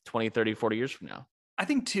 20, 30, 40 years from now? I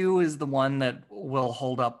think 2 is the one that will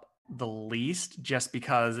hold up the least, just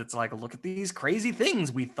because it's like, look at these crazy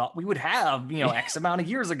things we thought we would have, X amount of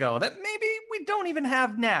years ago that maybe we don't even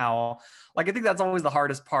have now. Like, I think that's always the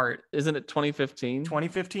hardest part. Isn't it 2015?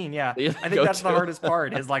 2015, yeah. I think that's the hardest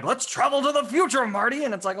part, is like, let's travel to the future, Marty.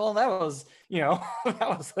 And it's like, oh, that was, that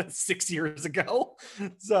was 6 years ago.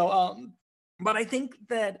 So, but I think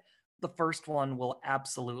that the first one will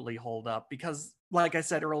absolutely hold up, because, like I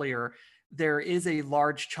said earlier, there is a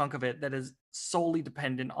large chunk of it that is solely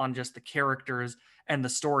dependent on just the characters and the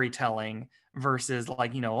storytelling, versus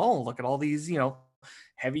like, oh, look at all these,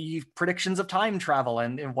 heavy predictions of time travel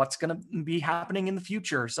and what's going to be happening in the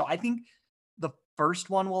future. So I think the first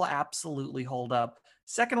one will absolutely hold up.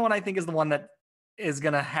 Second one, I think, is the one that is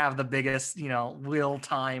going to have the biggest, will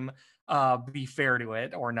time be fair to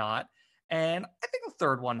it or not. And I think the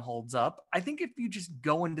third one holds up. I think if you just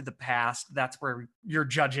go into the past, that's where you're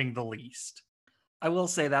judging the least. I will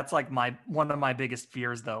say that's like one of my biggest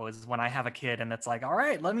fears though, is when I have a kid and it's like, all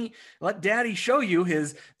right, let daddy show you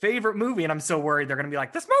his favorite movie. And I'm so worried they're gonna be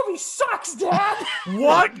like, this movie sucks, Dad.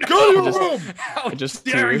 What? Like, Go to no! your room. How Just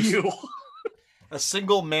dare tears. you? A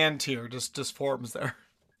single man tear just forms there.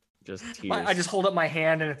 Just tears. I just hold up my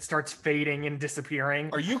hand and it starts fading and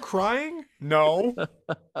disappearing. Are you crying? No.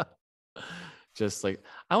 Just like,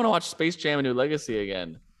 I want to watch Space Jam: A New Legacy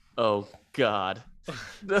again. Oh God,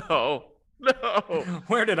 no.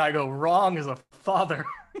 Where did I go wrong as a father?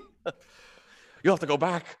 You have to go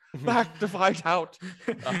back to find out.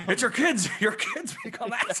 It's your kids. Your kids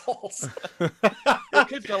become assholes. Your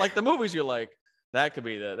kids don't like the movies you like. That could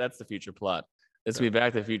be that's the future plot. It's gonna be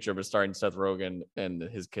Back to the Future, but starring Seth Rogen, and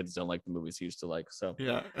his kids don't like the movies he used to like. So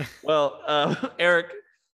Yeah. well, Eric,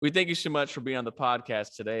 we thank you so much for being on the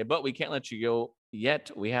podcast today, but we can't let you go yet.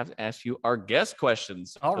 We have to ask you our guest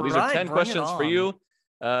questions. All So these are right, 10 bring it questions for on. you.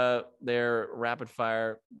 They're rapid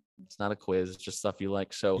fire. It's not a quiz. It's just stuff you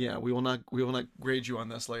like. So Yeah, we will not grade you on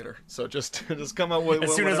this later. So just come up with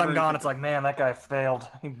As soon as whatever I'm you gone, think. it's like, man, that guy failed.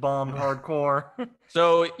 He bombed hardcore.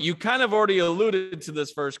 So you kind of already alluded to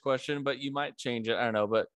this first question, but you might change it. I don't know.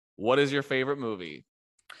 But what is your favorite movie?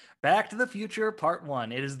 Back to the Future Part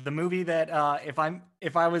 1. It is the movie that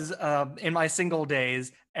if I was in my single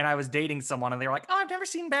days and I was dating someone and they were like, "Oh, I've never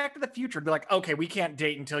seen Back to the Future," I'd be like, "Okay, we can't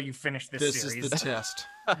date until you finish this series." is the test.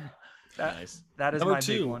 Nice. That is Number my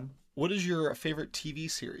big 2. one. What is your favorite TV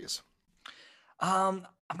series? I'm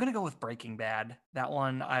gonna go with Breaking Bad. That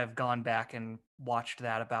one I've gone back and watched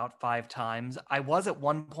that about 5 times. I was at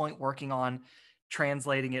one point working on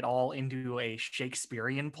translating it all into a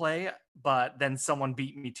Shakespearean play, but then someone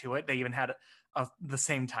beat me to it. They even had the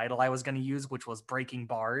same title I was going to use, which was Breaking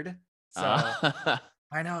Bard. So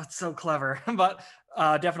I know it's so clever, but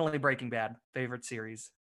definitely Breaking Bad, favorite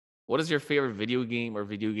series. What is your favorite video game or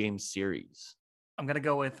video game series? I'm going to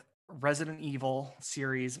go with Resident Evil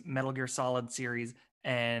series, Metal Gear Solid series,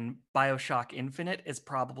 and BioShock Infinite is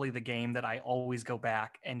probably the game that I always go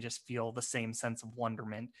back and just feel the same sense of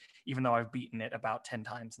wonderment, even though I've beaten it about 10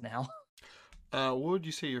 times now. What would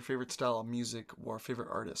you say your favorite style of music or favorite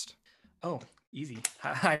artist? Oh, easy.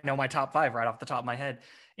 I know my top 5 right off the top of my head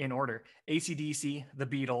in order. AC/DC, The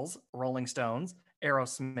Beatles, Rolling Stones,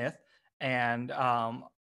 Aerosmith, and I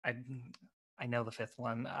know the 5th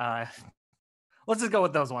one. Let's just go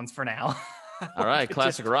with those ones for now. All right,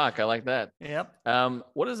 classic rock. I like that. Yep.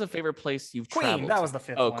 What is a favorite place you've Queen, traveled? that was the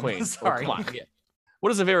 5th Oh, one. Queen. Sorry. Oh, come on. Yeah.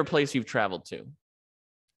 What is a favorite place you've traveled to?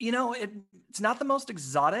 You know, it's not the most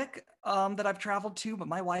exotic that I've traveled to, but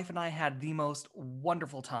my wife and I had the most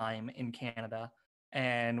wonderful time in Canada.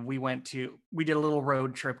 And we did a little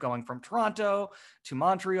road trip going from Toronto to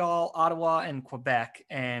Montreal, Ottawa, and Quebec.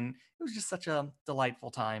 And it was just such a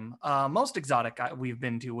delightful time. Most exotic we've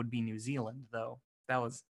been to would be New Zealand, though. That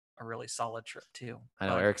was a really solid trip, too. I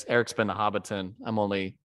know But Eric's been to Hobbiton. I'm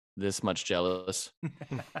only this much jealous.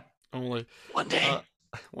 Only One day.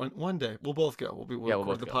 one day we'll both go. We'll we'll record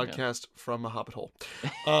both the go, yeah. podcast from a hobbit hole.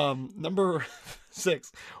 Number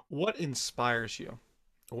 6. What inspires you?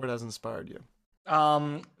 What has inspired you?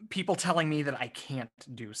 People telling me that I can't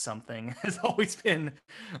do something has always been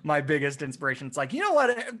my biggest inspiration. It's like, you know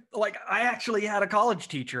what? Like, I actually had a college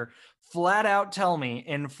teacher flat out tell me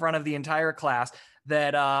in front of the entire class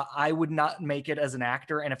that I would not make it as an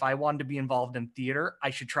actor. And if I wanted to be involved in theater, I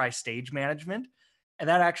should try stage management. And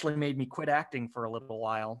that actually made me quit acting for a little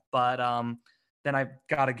while. But then I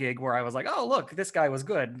got a gig where I was like, oh, look, this guy was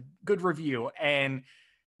good review. And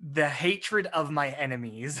the hatred of my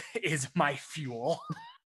enemies is my fuel.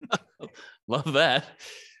 Love that.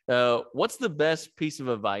 What's the best piece of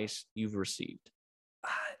advice you've received?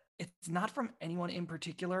 It's not from anyone in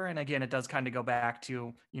particular. And again, it does kind of go back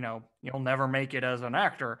to, you'll never make it as an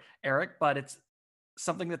actor, Eric, but it's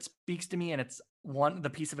something that speaks to me. And it's the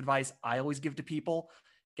piece of advice I always give to people: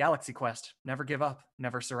 Galaxy Quest, never give up,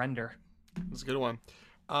 never surrender. That's a good one.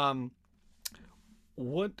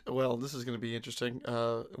 This is going to be interesting.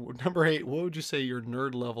 Number 8, what would you say your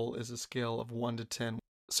nerd level is a scale of 1 to 10?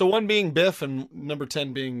 So 1 being Biff and number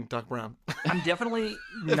 10 being Doc Brown. I'm definitely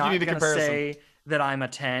you not need a going to comparison. say that I'm a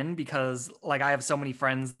 10 because like I have so many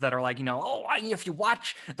friends that are like, if you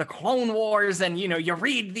watch the Clone Wars and, you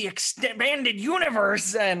read the expanded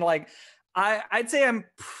universe, and like, I'd say I'm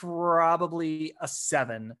probably a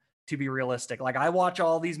 7 to be realistic. Like, I watch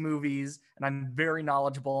all these movies and I'm very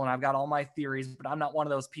knowledgeable and I've got all my theories, but I'm not one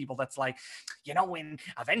of those people that's like, in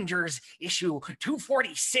Avengers issue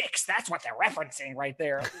 246, that's what they're referencing right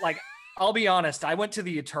there. Like, I'll be honest, I went to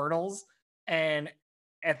the Eternals and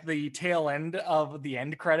at the tail end of the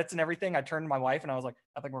end credits and everything, I turned to my wife and I was like,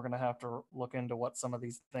 I think we're going to have to look into what some of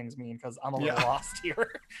these things mean because I'm a little lost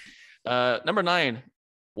here. Number 9.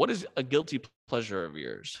 What is a guilty pleasure of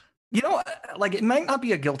yours? You know, like it might not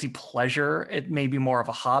be a guilty pleasure. It may be more of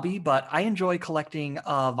a hobby, but I enjoy collecting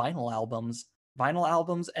vinyl albums. Vinyl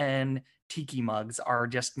albums and tiki mugs are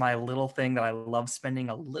just my little thing that I love spending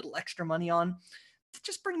a little extra money on to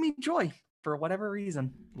just bring me joy for whatever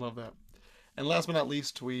reason. Love that. And last but not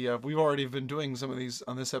least, we've already been doing some of these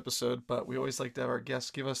on this episode, but we always like to have our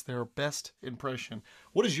guests give us their best impression.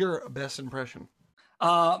 What is your best impression?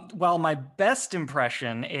 Well, my best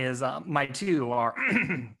impression is my two are.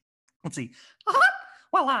 Let's see.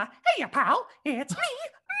 Hey, pal, it's me,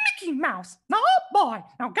 Mickey Mouse. Oh boy,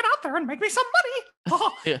 now get out there and make me some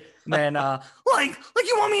money. Yeah. Then, like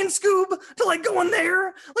you want me and Scoob to like go in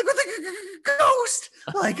there, like with a ghost?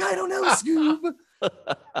 Like I don't know, Scoob.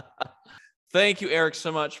 Thank you, Eric,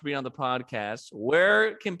 so much for being on the podcast.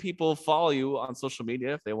 Where can people follow you on social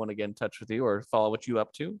media if they want to get in touch with you or follow what you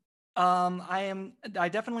up to? I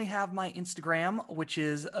definitely have my Instagram, which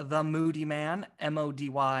is the Modyman,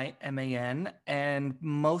 Modyman, and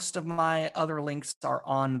most of my other links are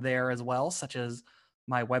on there as well, such as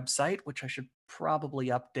my website, which I should probably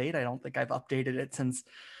update. I don't think I've updated it since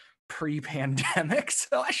pre-pandemic,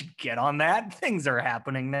 so I should get on that. Things are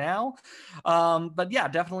happening now. But yeah,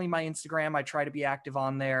 definitely my Instagram. I try to be active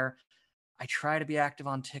on there. I try to be active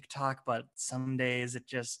on TikTok, but some days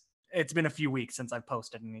it's been a few weeks since I've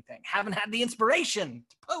posted anything. Haven't had the inspiration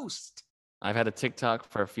to post. I've had a TikTok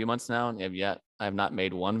for a few months now, and yet I have not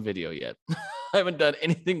made one video yet. I haven't done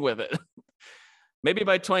anything with it. Maybe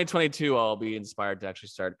by 2022, I'll be inspired to actually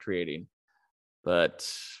start creating, but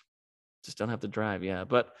just don't have the drive. Yeah.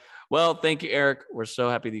 But well, thank you, Eric. We're so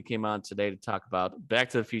happy that you came on today to talk about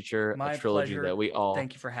Back to the Future, My a trilogy pleasure. that we all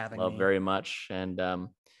Thank you for having love me. very much. And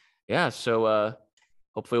so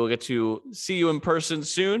hopefully we'll get to see you in person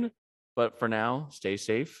soon. But for now, stay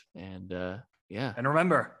safe. And And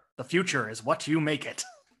remember, the future is what you make it.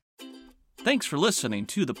 Thanks for listening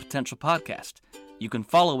to The Potential Podcast. You can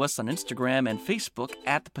follow us on Instagram and Facebook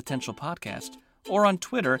at The Potential Podcast or on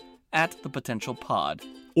Twitter at The Potential Pod.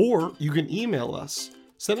 Or you can email us.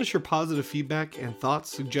 Send us your positive feedback and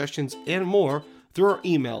thoughts, suggestions, and more through our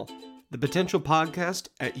email,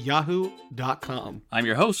 thepotentialpodcast@yahoo.com. I'm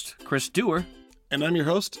your host, Chris Dewar. And I'm your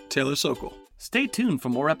host, Taylor Sokol. Stay tuned for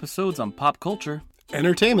more episodes on pop culture,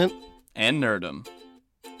 Entertainment, and nerdom.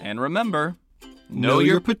 And remember, know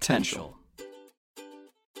your potential.